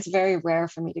rare. It's very rare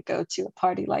for me to go to a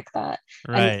party like that.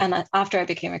 And Right. after I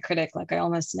became a critic, like I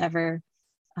almost never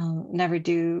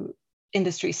do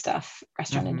industry stuff,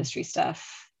 restaurant Hmm. industry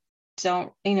stuff.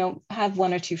 Don't, have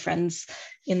one or two friends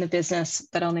in the business,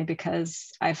 but only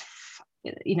because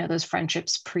those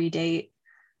friendships predate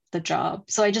the job.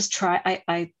 So I just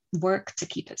I work to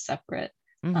keep it separate,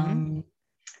 Hmm. um,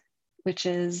 which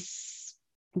is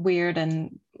weird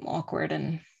and awkward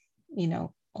and,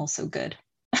 also good.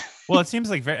 Well, it seems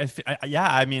like yeah.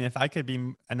 I mean, if I could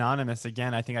be anonymous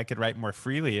again, I think I could write more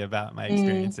freely about my Mm.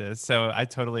 experiences. So I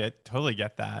totally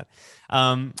get that.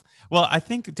 Um, well, I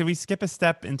think, did we skip a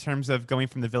step in terms of going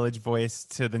from the Village Voice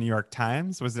to the New York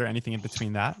Times? Was there anything in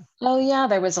between that? Oh yeah,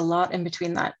 there was a lot in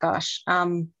between that. Gosh.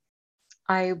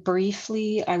 I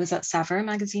was at Saveur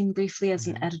magazine briefly as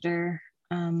an Hmm. editor.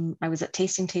 I was at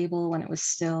Tasting Table when it was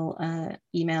still an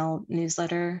email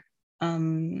newsletter,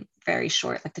 very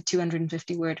short, like the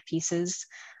 250 word pieces.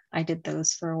 I did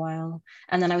those for a while.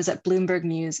 And then I was at Bloomberg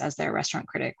News as their restaurant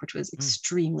critic, which was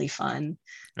extremely fun.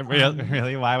 Um,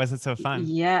 Really? Why was it so fun?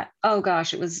 yeah. Oh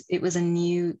gosh, it was a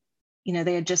new,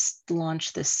 they had just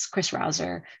launched this. Chris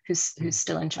Rouser, who's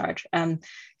still in charge.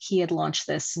 He had launched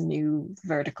this new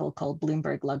vertical called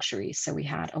Bloomberg Luxury. So we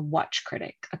had a watch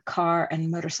critic, a car and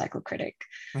motorcycle critic,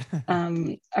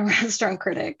 a restaurant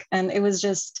critic, and it was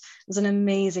an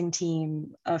amazing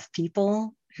team of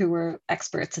people who were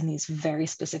experts in these very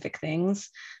specific things.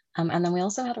 And then we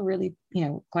also had a really,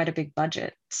 quite a big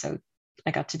budget. So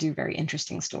I got to do very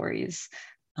interesting stories.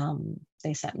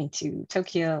 They sent me to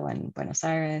Tokyo and Buenos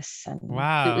Aires, and it was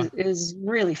Wow. it was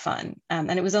really fun.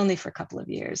 And it was only for a couple of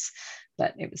years,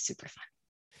 but it was super fun.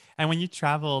 And when you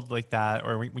traveled like that,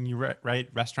 or when you write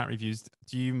restaurant reviews,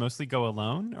 do you mostly go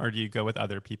alone, or do you go with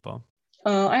other people?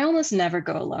 I almost never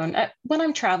go alone. When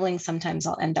I'm traveling, sometimes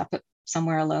I'll end up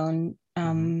somewhere alone.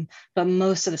 Hmm. But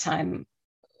most of the time,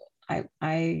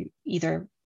 I either,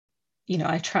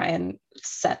 I try and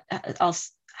I'll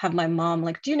have my mom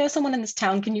like, do you know someone in this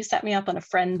town? Can you set me up on a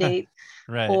friend date?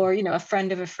 Right. Or, a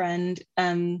friend of a friend.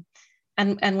 And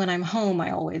when I'm home,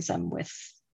 I always am with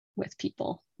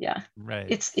people. Yeah. Right.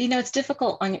 It's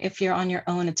difficult if you're on your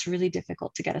own, it's really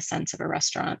difficult to get a sense of a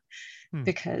restaurant Hmm.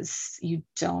 because you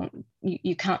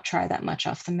can't try that much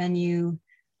off the menu.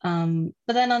 But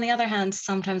then on the other hand,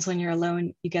 sometimes when you're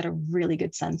alone, you get a really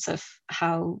good sense of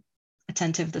how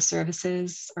attentive the service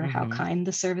is or how Hmm. kind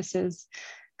the service is.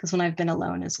 Because when I've been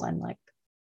alone is when like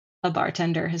a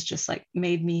bartender has just like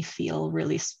made me feel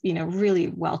really, really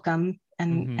welcome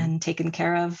and Hmm. and taken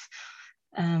care of.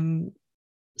 Um,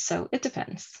 so it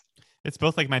depends. It's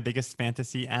both like my biggest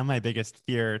fantasy and my biggest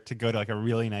fear to go to like a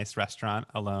really nice restaurant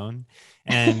alone.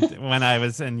 And when I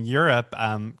was in Europe,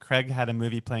 Craig had a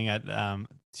movie playing at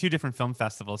two different film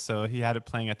festivals. So he had it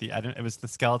playing at it was the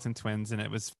Skeleton Twins, and it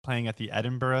was playing at the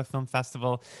Edinburgh Film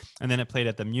Festival, and then it played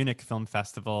at the Munich Film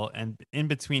Festival. And in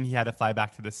between, he had to fly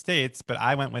back to the States, but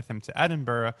I went with him to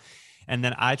Edinburgh. And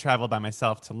then I traveled by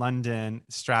myself to London,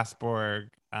 Strasbourg.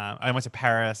 I went to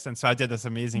Paris. And so I did this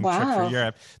amazing trip for Wow.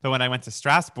 Europe. But when I went to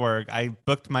Strasbourg, I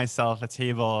booked myself a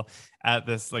table at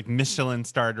this like Michelin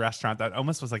starred restaurant that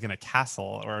almost was like in a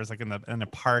castle, or it was like in a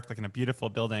park, like in a beautiful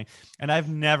building. And I've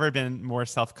never been more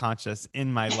self-conscious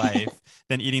in my life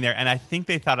than eating there. And I think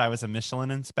they thought I was a Michelin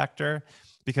inspector,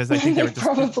 because I think they They were just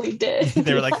probably did.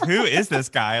 they were like, Yeah. who is this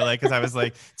guy? Like, because I was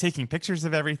like taking pictures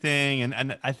of everything,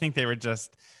 and I think they were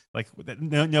just like,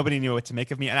 nobody knew what to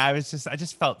make of me, and I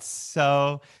just felt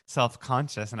so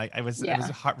self-conscious, and it was Yeah.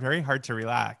 very hard to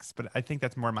relax. But I think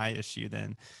that's more my issue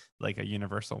than like a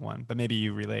universal one, but maybe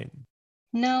you relate.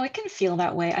 No, it can feel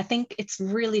that way. I think it's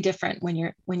really different when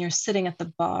you're sitting at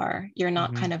the bar. You're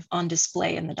not Mm-hmm. kind of on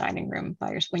display in the dining room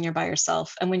when you're by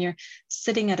yourself. And when you're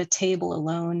sitting at a table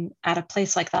alone at a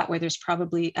place like that where there's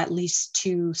probably at least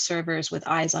two servers with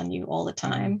eyes on you all the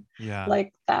Mm-hmm. time, Yeah.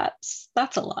 like that's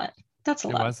a lot. That's a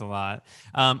It lot. was a lot.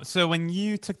 So when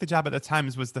you took the job at the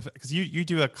Times, was because you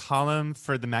do a column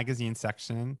for the magazine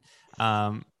section,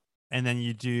 um, and then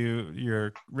you do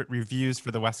your reviews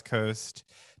for the West Coast.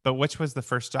 But which was the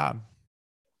first job?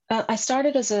 I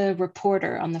started as a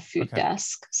reporter on the food Okay,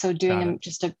 desk, so got it.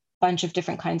 just a bunch of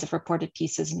different kinds of reported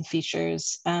pieces and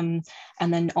features, and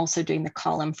then also doing the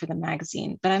column for the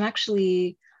magazine. But I'm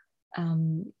actually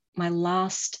my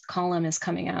last column is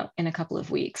coming out in a couple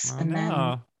of weeks, Oh and then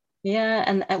no. yeah,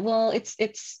 and well, it's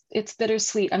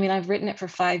bittersweet. I mean, I've written it for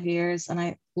 5 years, and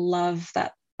I love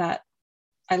that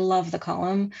I love the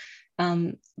column,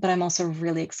 but I'm also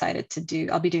really excited to do.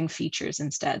 I'll be doing features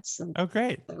instead, Oh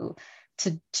great. so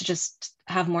to just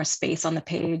have more space on the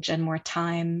page and more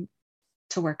time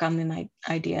to work on the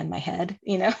idea in my head,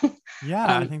 you know. Yeah,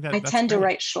 I think I that that's tend to great.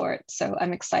 write short, so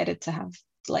I'm excited to have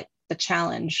like the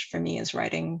challenge for me is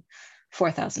writing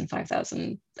 4,000,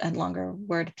 5,000 and longer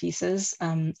word pieces.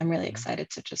 I'm really Mhm. excited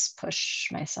to just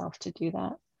push myself to do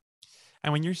that.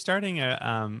 And when you're starting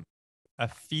a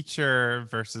feature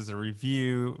versus a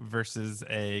review versus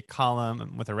a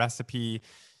column with a recipe,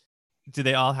 do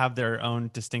they all have their own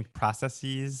distinct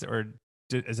processes, or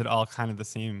is it all kind of the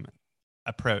same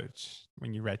approach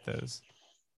when you write those?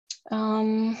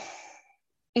 Um,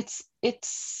 it's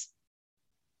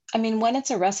I mean, when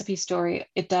it's a recipe story,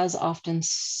 it does often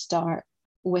start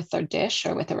with a dish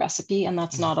or with a recipe, and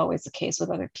that's Mhm. not always the case with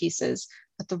other pieces.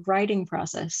 But the writing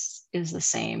process is the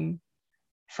same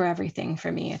for everything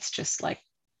for me. It's just like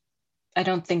I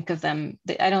don't think of them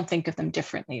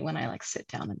differently when I like sit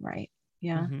down and write.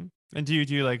 Yeah. Mhm. And do you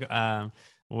do like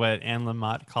what Anne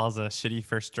Lamott calls a shitty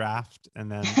first draft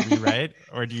and then rewrite,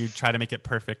 or do you try to make it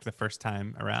perfect the first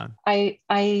time around? I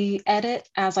edit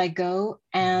as I go,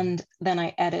 Mhm. and then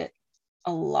I edit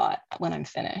a lot when I'm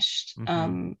finished.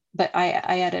 Mhm. But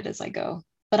I edit as I go.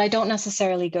 But I don't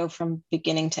necessarily go from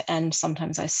beginning to end.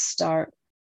 Sometimes I start.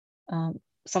 Um,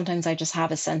 Sometimes I just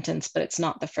have a sentence, but it's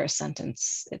not the first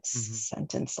sentence. It's Mhm.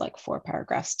 sentence like 4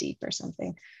 paragraphs deep or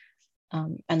something,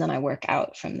 and then I work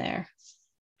out from there.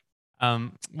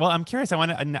 Well, I'm curious.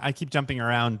 I keep jumping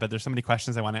around, but there's so many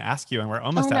questions I want to ask you, and we're Oh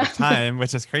almost out no. of time,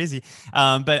 which is crazy.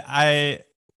 But I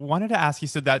wanted to ask you,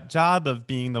 so that job of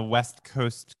being the West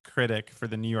Coast critic for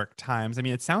the New York Times, I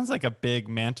mean, it sounds like a big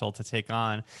mantle to take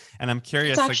on. And I'm It's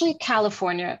curious, like actually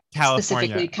California,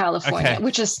 specifically California. California, Okay.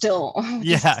 which is still,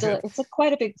 Yeah. it's a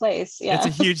quite a big place. It's a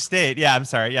Yeah. huge state. Yeah, I'm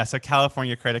sorry. Yeah, so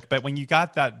California critic. But when you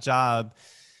got that job,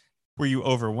 were you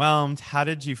overwhelmed? How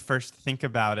did you first think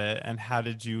about it, and how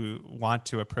did you want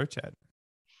to approach it?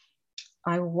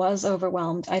 I was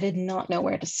overwhelmed. I did not know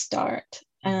where to start.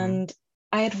 Mm-hmm. And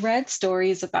I had read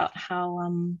stories about how,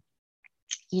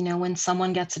 when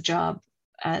someone gets a job,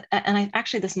 and I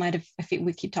actually, this might have, if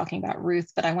we keep talking about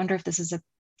Ruth, but I wonder if this is a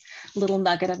little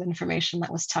nugget of information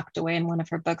that was tucked away in one of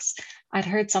her books. I'd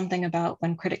heard something about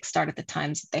when critics start at the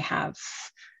Times that they have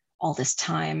all this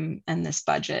time and this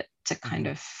budget to kind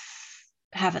Mm-hmm.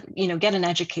 of get an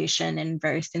education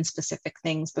in specific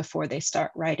things before they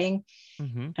start writing.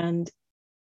 Mm-hmm. And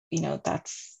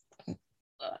that's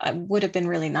I would have been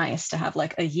really nice to have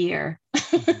like a year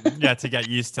Mm-hmm. Yeah, to get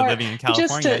used to or living in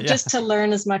California. Yeah. just to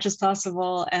learn as much as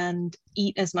possible and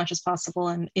eat as much as possible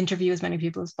and interview as many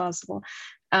people as possible.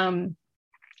 um,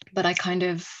 but I kind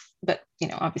of but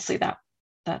obviously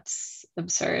that's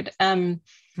absurd.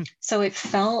 So it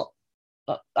felt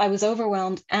I was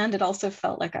overwhelmed, and it also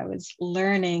felt like I was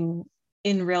learning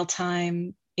in real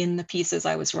time in the pieces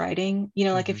I was writing.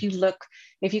 Like Mm-hmm.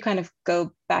 if you kind of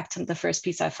go back to the first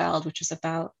piece I filed, which was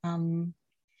about,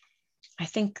 I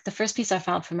think the first piece I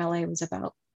filed from LA was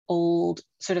about old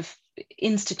sort of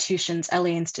institutions,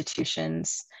 LA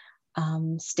institutions,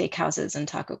 steakhouses and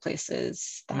taco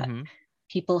places that Mm-hmm.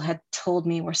 people had told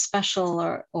me were special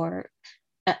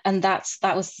and that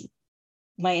was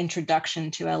my introduction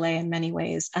to LA in many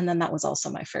ways. And then that was also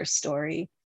my first story.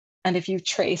 And if you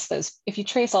trace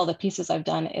all the pieces I've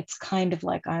done, it's kind of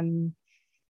like I'm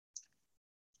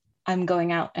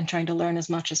going out and trying to learn as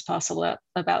much as possible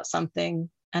about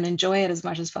something and enjoy it as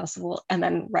much as possible, and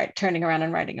then turning around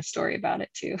and writing a story about it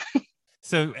too.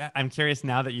 So I'm curious,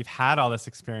 now that you've had all this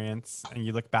experience and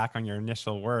you look back on your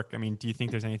initial work, I mean, do you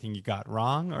think there's anything you got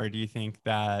wrong, or do you think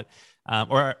that,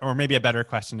 or maybe a better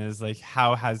question is like,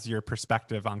 how has your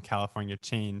perspective on California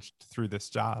changed through this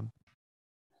job?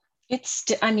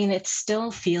 I mean, it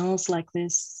still feels like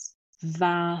this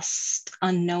vast,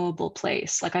 unknowable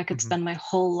place. Like I could Hmm. spend my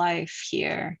whole life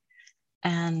here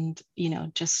and,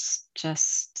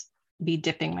 just be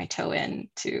dipping my toe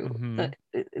into Hmm.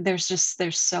 the,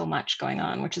 there's so much going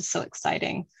on, which is so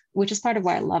exciting, which is part of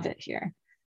why I love it here.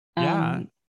 Yeah, Um,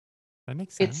 that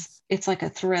makes it's sense. it's like a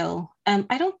thrill.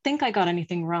 I don't think I got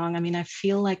anything wrong. I mean, I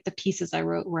feel like the pieces I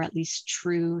wrote were at least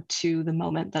true to the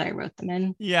moment that I wrote them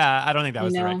in, Yeah, I don't think that you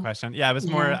was the right know? question. Yeah, it was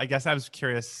more, Yeah. I guess I was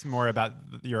curious more about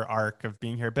your arc of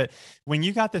being here. But when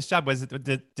you got this job,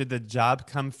 did the job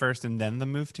come first and then the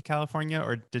move to California,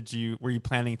 or were you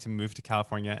planning to move to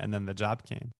California and then the job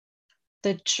came?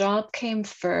 The job came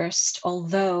first,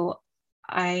 although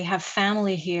I have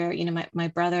family here. My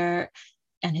brother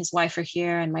and his wife are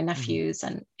here, and my Hmm. nephews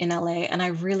and in LA, and I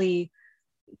really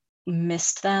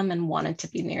missed them and wanted to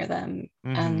be near them,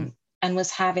 Hmm. and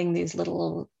was having these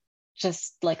little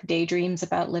just like daydreams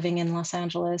about living in Los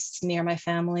Angeles near my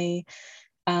family.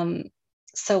 Um,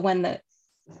 so when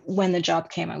the job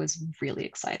came, I was really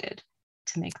excited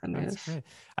to make the That's move. great.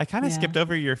 I kind of Yeah. skipped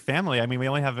over your family. I mean, we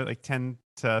only have like 10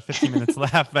 to 15 minutes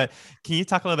left, but can you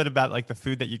talk a little bit about like the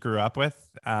food that you grew up with?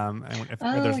 And if,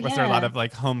 Oh was there a lot yeah. of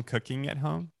like home cooking at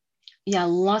home? Yeah,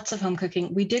 lots of home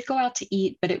cooking. We did go out to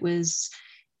eat, but it was,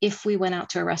 if we went out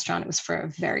to a restaurant, it was for a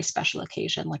very special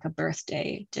occasion, like a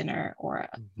birthday dinner or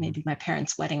Hmm. maybe my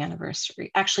parents' wedding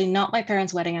anniversary. Actually, not my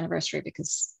parents' wedding anniversary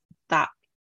because that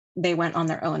they went on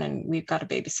their own and we got a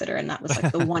babysitter, and that was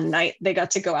like the one night they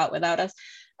got to go out without us.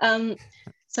 Um,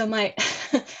 so my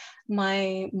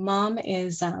my mom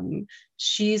is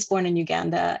she's born in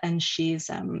Uganda, and she's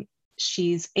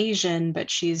Asian, but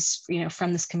she's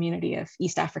from this community of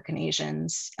East African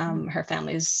Asians. Her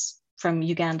family's from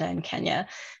Uganda and Kenya,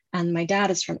 and my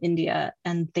dad is from India,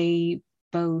 and they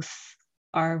both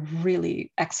are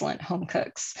really excellent home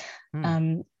cooks.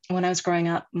 Hmm. When I was growing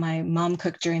up, my mom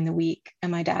cooked during the week and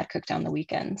my dad cooked on the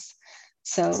weekends.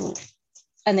 So,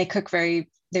 and they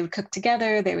would cook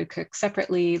together, they would cook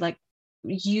separately. Like,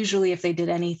 usually, if they did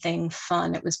anything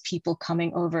fun, it was people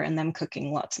coming over and them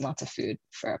cooking lots and lots of food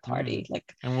for a Hmm. party.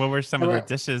 Like, And what were some there of the were,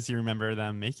 dishes you remember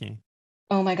them making?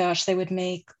 oh my gosh, they would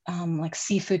make like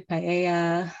seafood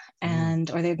paella,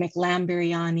 Mm. or they'd make lamb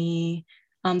biryani.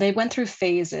 They went through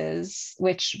phases,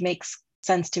 which makes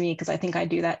sense to me because I think I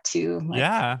do that too. Like,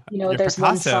 Yeah, you're there's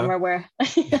one Picasso. summer where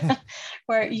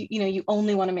where you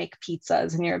only want to make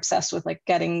pizzas and you're obsessed with like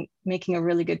making a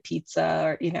really good pizza,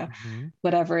 or Hmm.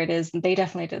 whatever it is. And they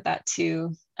definitely did that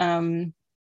too.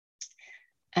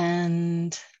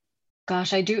 And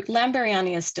gosh, I do lamb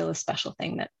biryani is still a special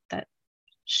thing that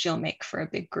she'll make for a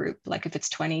big group. Like if it's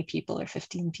 20 people or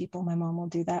 15 people, my mom will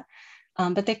do that.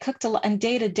 But they cooked a lot, and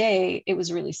day to day, it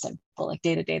was really simple. Like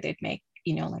day to day, they'd make,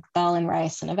 like dal and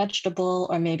rice and a vegetable,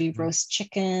 or maybe roast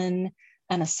chicken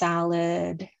and a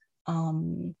salad,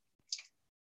 um,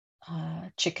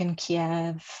 chicken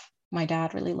Kiev. My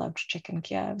dad really loved chicken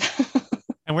Kiev.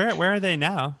 And where are they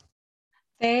now?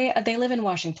 They live in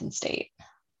Washington State.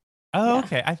 Oh, Yeah,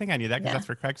 okay. I think I knew that because yeah. that's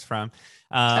where Craig's from.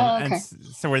 Oh, And okay.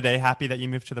 so were they happy that you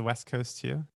moved to the West Coast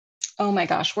too? Oh my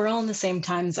gosh, we're all in the same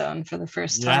time zone for the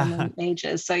first time Yeah. in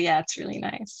ages. So yeah, it's really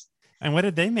nice. And what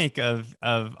did they make of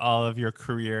all of your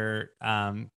career?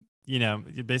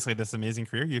 Basically this amazing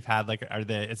career you've had. Like,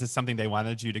 is this something they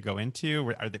wanted you to go into?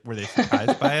 Were they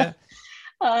surprised by it?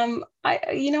 I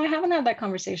haven't had that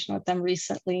conversation with them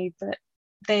recently, but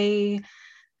they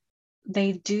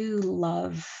they do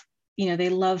love, they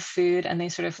love food, and they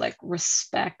sort of like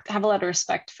have a lot of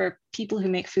respect for people who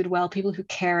make food well, people who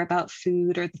care about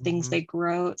food or the things Hmm. they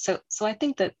grow. So I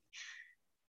think that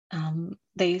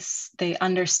they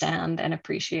understand and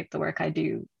appreciate the work I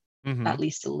do Hmm. at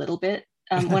least a little bit.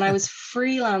 When I was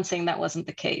freelancing, that wasn't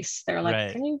the case. They were like,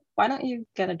 Right. why don't you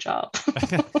get a job?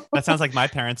 That sounds like my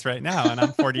parents right now, and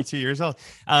I'm 42 years old.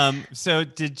 So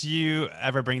did you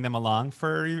ever bring them along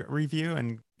for a review,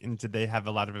 and did they have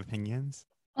a lot of opinions?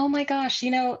 Oh my gosh,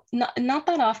 not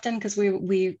that often because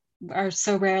we are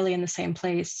so rarely in the same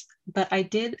place. But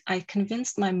I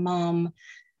convinced my mom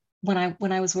when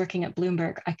I was working at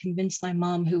Bloomberg, I convinced my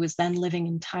mom, who was then living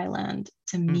in Thailand,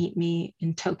 to Hmm. meet me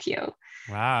in Tokyo.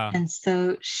 Wow. And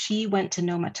so she went to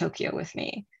Noma Tokyo with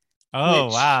me, Oh,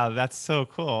 which wow. That's so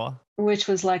cool. which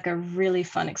was like a really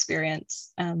fun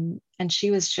experience. And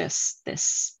she was just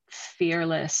this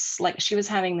fearless, like she was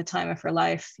having the time of her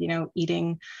life,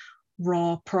 eating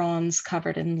raw prawns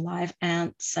covered in live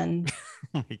ants. And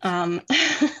Like, um,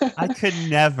 I could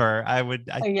never. I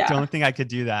yeah. don't think I could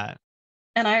do that.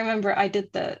 And I remember I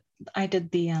did I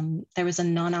did there was a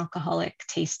non-alcoholic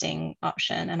tasting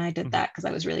option, and I did that because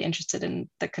I was really interested in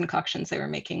the concoctions they were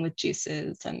making with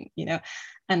juices, and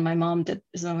and my mom did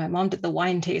the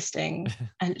wine tasting,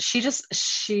 and she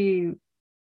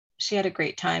had a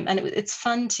great time, and it's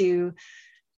fun to,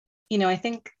 I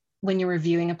think when you're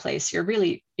reviewing a place, you're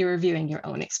reviewing your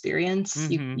own experience.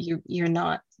 You're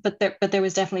not, but there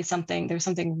was definitely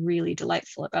something really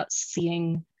delightful about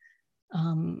seeing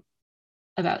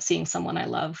someone I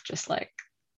love just like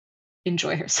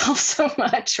enjoy herself so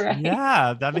much, right?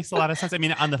 Yeah, that makes a lot of sense. I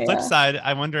mean, on the flip side,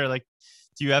 I wonder, like,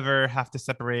 do you ever have to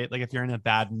separate, like if you're in a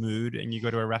bad mood and you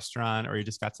go to a restaurant, or you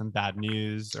just got some bad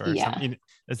news or something,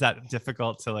 is that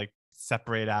difficult to like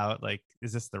separate out, like,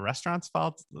 is this the restaurant's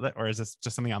fault, or is this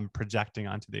just something I'm projecting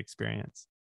onto the experience?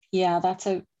 Yeah, that's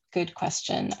a good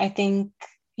question. I think,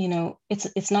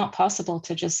 it's not possible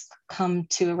to just come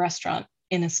to a restaurant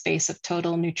in a space of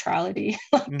total neutrality.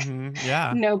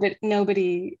 Yeah.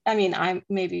 Nobody, I mean, I'm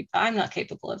not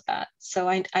capable of that. So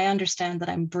I understand that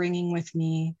I'm bringing with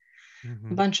me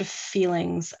a bunch of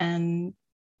feelings and,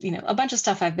 a bunch of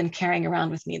stuff I've been carrying around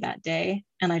with me that day.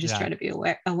 And I just try to be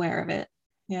aware of it.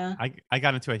 Yeah. I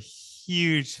got into a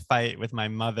huge fight with my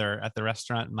mother at the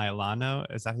restaurant Mailano.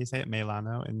 Is that how you say it?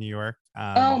 Mailano in New York.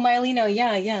 Mailino.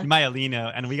 Yeah.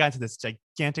 Mailino. And we got into this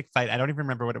gigantic fight. I don't even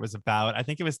remember what it was about. I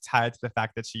think it was tied to the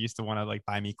fact that she used to want to like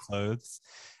buy me clothes.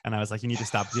 And I was like, you need to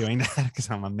stop doing that because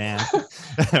I'm a man.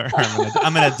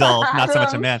 I'm an adult, not so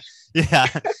much a man. Yeah.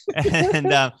 And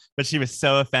but she was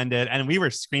so offended, and we were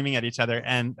screaming at each other.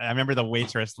 And I remember the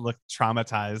waitress looked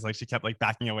traumatized. Like she kept like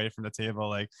backing away from the table.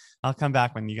 Like, I'll come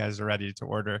back when you guys are ready to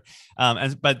order.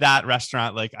 But that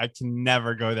restaurant, like I can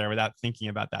never go there without thinking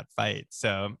about that fight.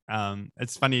 So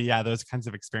it's funny. Yeah. Those kinds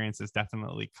of experiences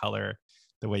definitely color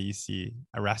the way you see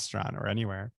a restaurant or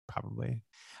anywhere, probably.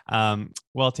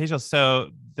 Well, Tejal, so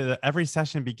every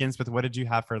session begins with what did you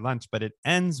have for lunch, but it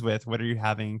ends with what are you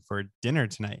having for dinner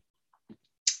tonight?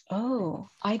 Oh,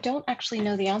 I don't actually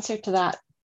know the answer to that,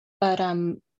 but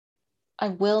I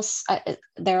will.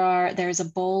 There's a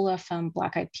bowl of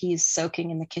black-eyed peas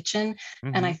soaking in the kitchen,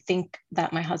 and I think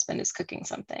that my husband is cooking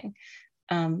something.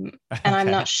 And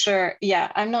I'm not sure. Yeah,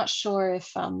 I'm not sure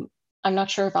if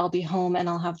I'll be home and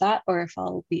I'll have that, or if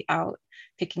I'll be out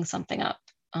picking something up.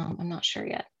 I'm not sure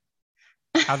yet.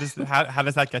 How does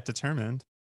that get determined?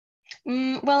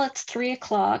 Well, it's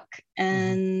 3:00,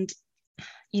 and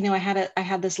I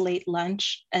had this late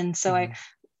lunch, and so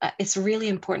it's really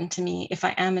important to me, if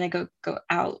I am going to go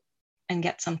out and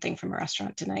get something from a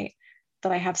restaurant tonight,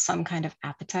 that I have some kind of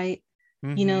appetite.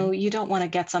 You don't want to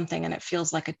get something and it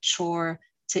feels like a chore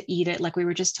to eat it. Like we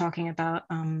were just talking about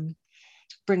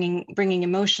bringing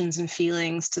emotions and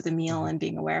feelings to the meal and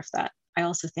being aware of that. I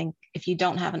also think if you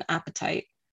don't have an appetite,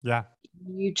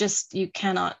 you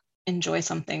cannot enjoy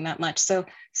something that much. So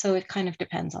it kind of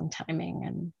depends on timing.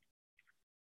 And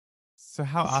so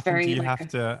how often do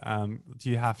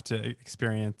you have to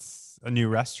experience a new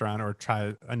restaurant or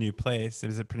try a new place?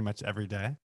 Is it pretty much every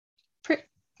day?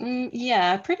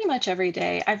 Yeah, pretty much every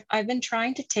day. I've been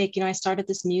trying to take, I started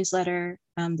this newsletter,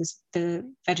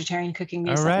 the vegetarian cooking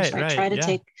newsletter. So I try to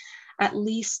take at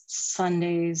least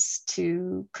Sundays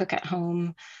to cook at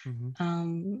home,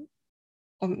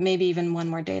 or maybe even one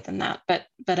more day than that, but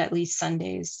at least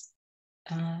Sundays.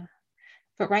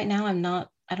 But right now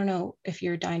I don't know if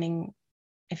you're dining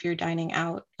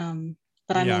out,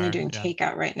 but I'm only doing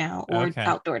takeout right now, or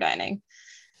outdoor dining.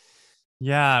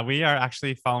 Yeah, we are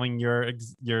actually following your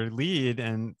lead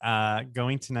and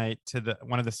going tonight to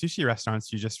one of the sushi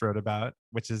restaurants you just wrote about,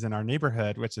 which is in our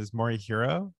neighborhood, which is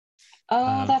Morihiro.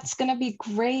 Oh, that's going to be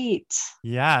great.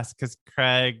 Yes, because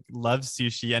Craig loves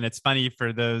sushi. And it's funny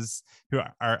for those who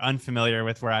are unfamiliar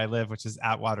with where I live, which is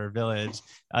Atwater Village,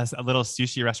 a little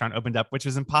sushi restaurant opened up, which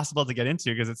was impossible to get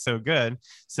into because it's so good.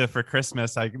 So for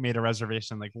Christmas, I made a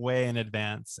reservation like way in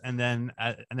advance. And then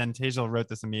Tejal wrote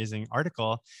this amazing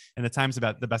article in the Times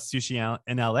about the best sushi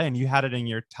in LA. And you had it in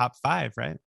your top 5,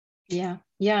 right? Yeah,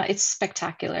 it's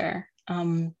spectacular.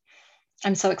 I'm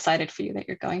so excited for you that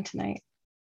you're going tonight.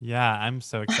 Yeah, I'm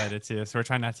so excited too. So we're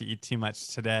trying not to eat too much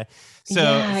today. So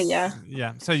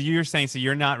yeah. So you're saying, so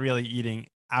you're not really eating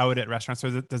out at restaurants.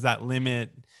 So does that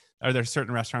limit? Are there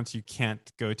certain restaurants you can't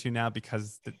go to now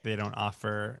because they don't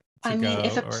offer to go?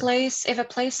 If a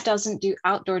place doesn't do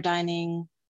outdoor dining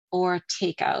or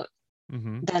takeout,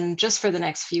 then just for the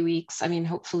next few weeks, I mean,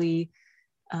 hopefully,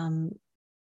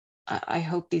 I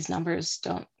hope these numbers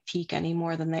don't peak any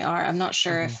more than they are. I'm not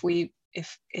sure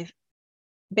if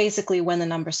basically when the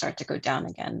numbers start to go down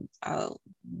again,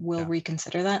 we'll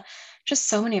reconsider that. Just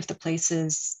so many of the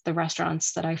places, the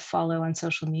restaurants that I follow on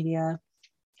social media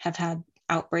have had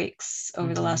outbreaks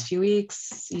over the last few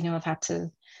weeks. You know, I've had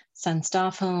to send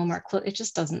staff home or it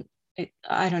just doesn't,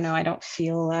 I don't know. I don't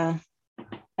feel,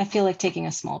 I feel like taking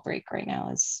a small break right now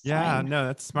is fine. No,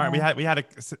 that's smart. We had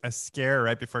a scare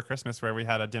right before Christmas where we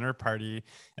had a dinner party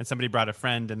and somebody brought a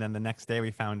friend, and then the next day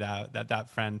we found out that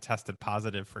friend tested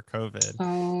positive for COVID.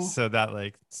 Oh. So that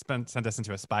like sent us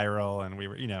into a spiral, and we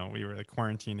were like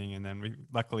quarantining, and then we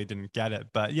luckily didn't get it.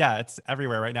 But yeah, it's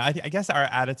everywhere right now. I guess our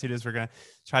attitude is we're gonna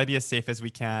try to be as safe as we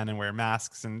can and wear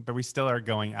masks, but we still are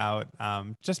going out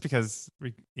just because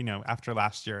we, after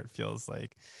last year, it feels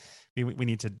like we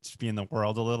need to be in the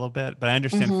world a little bit. But I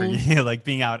understand for you, like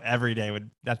being out every day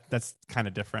that's kind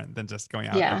of different than just going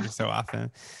out every so often.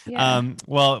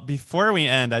 Well, before we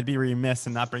end, I'd be remiss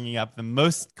in not bringing up the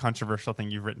most controversial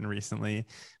thing you've written recently,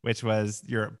 which was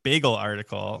your bagel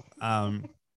article.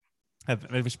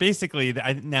 Which basically,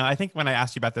 I think when I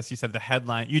asked you about this, you said the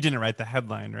headline. You didn't write the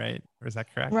headline, right? Or is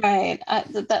that correct? Right.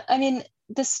 I mean,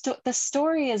 the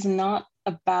story is not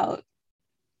a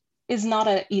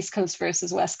East Coast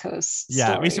versus West Coast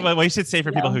story. We should say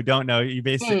for people who don't know,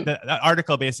 the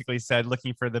article basically said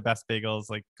looking for the best bagels,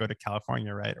 like go to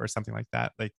California, right? Or something like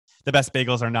that. Like the best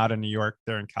bagels are not in New York,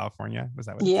 they're in California. Was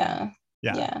that what it said?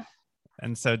 Yeah.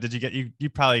 And so did you get, you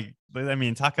probably, I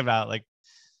mean, talk about like,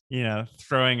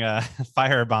 throwing a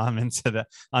firebomb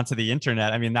onto the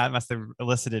internet. I mean, that must have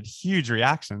elicited huge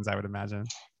reactions, I would imagine.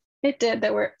 It did.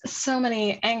 There were so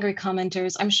many angry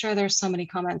commenters. I'm sure there's so many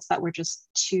comments that were just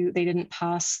they didn't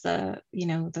pass they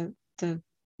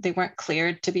weren't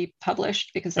cleared to be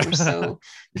published because they were so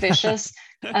vicious.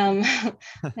 They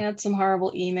had some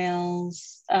horrible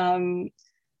emails.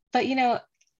 But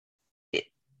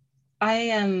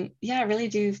I really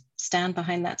do stand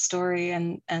behind that story,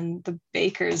 and the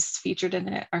bakers featured in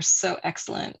it are so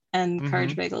excellent, and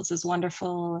Courage Bagels is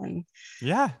wonderful. And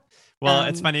well,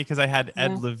 it's funny because I had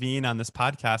Ed Levine on this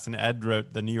podcast, and Ed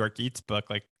wrote the New York Eats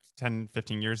book like 10,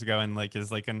 15 years ago, and like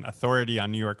is like an authority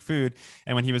on New York food.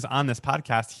 And when he was on this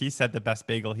podcast, he said the best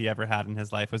bagel he ever had in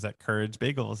his life was at Courage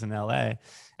Bagels in LA.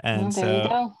 And there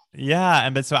you go.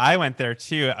 But so I went there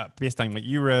too, based on what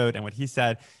you wrote and what he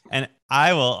said. And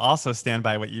I will also stand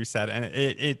by what you said. And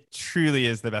it truly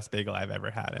is the best bagel I've ever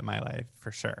had in my life,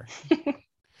 for sure.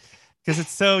 Because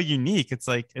it's so unique. It's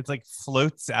like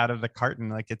floats out of the carton.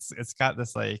 Like it's got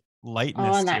this like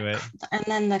lightness to it. And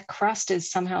then the crust is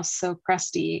somehow so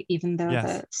crusty, even though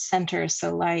the center is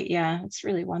so light. Yeah, it's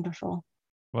really wonderful.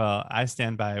 Well, I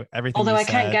stand by everything. Although I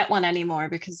can't get one anymore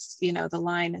because, the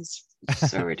line is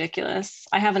so ridiculous.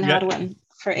 I haven't had one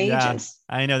for ages.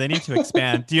 Yeah, I know they need to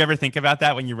expand. Do you ever think about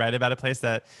that when you write about a place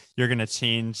that you're going to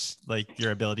change like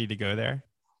your ability to go there?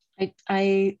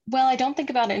 I don't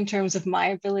think about it in terms of my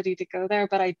ability to go there,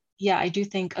 but I do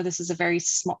think, this is a very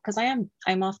small, because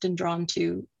I'm often drawn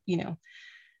to,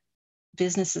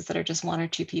 businesses that are just one or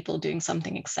two people doing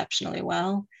something exceptionally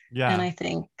well. Yeah. And I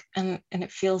think, and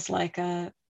it feels like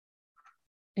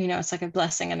it's like a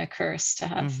blessing and a curse to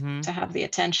have the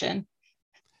attention.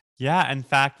 Yeah. In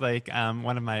fact, like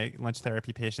one of my lunch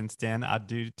therapy patients, Dan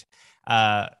Adut,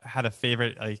 had a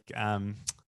favorite, like,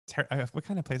 what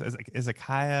kind of place is it?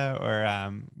 Izakaya or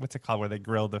what's it called where they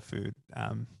grill the food?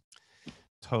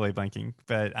 Totally blanking,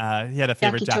 but he had a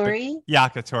favorite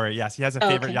yakitori. Yes, he has a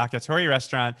favorite yakitori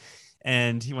restaurant.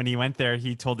 And when he went there,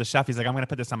 he told the chef, he's like, I'm going to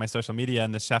put this on my social media.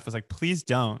 And the chef was like, please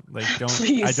don't. Like, don't.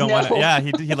 Please, I don't want to. Yeah,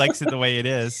 he likes it the way it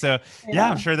is. So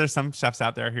I'm sure there's some chefs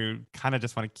out there who kind of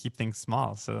just want to keep things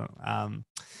small. So,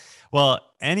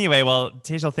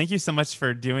 Tejal, thank you so much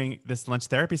for doing this lunch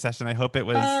therapy session. I hope it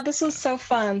was. This was so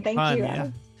fun. Thank you. Yeah.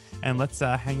 And let's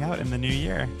hang out in the new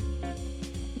year.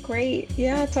 Great.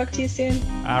 Yeah. Talk to you soon.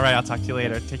 All right. I'll talk to you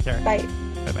later. Take care. Bye.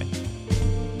 Bye-bye.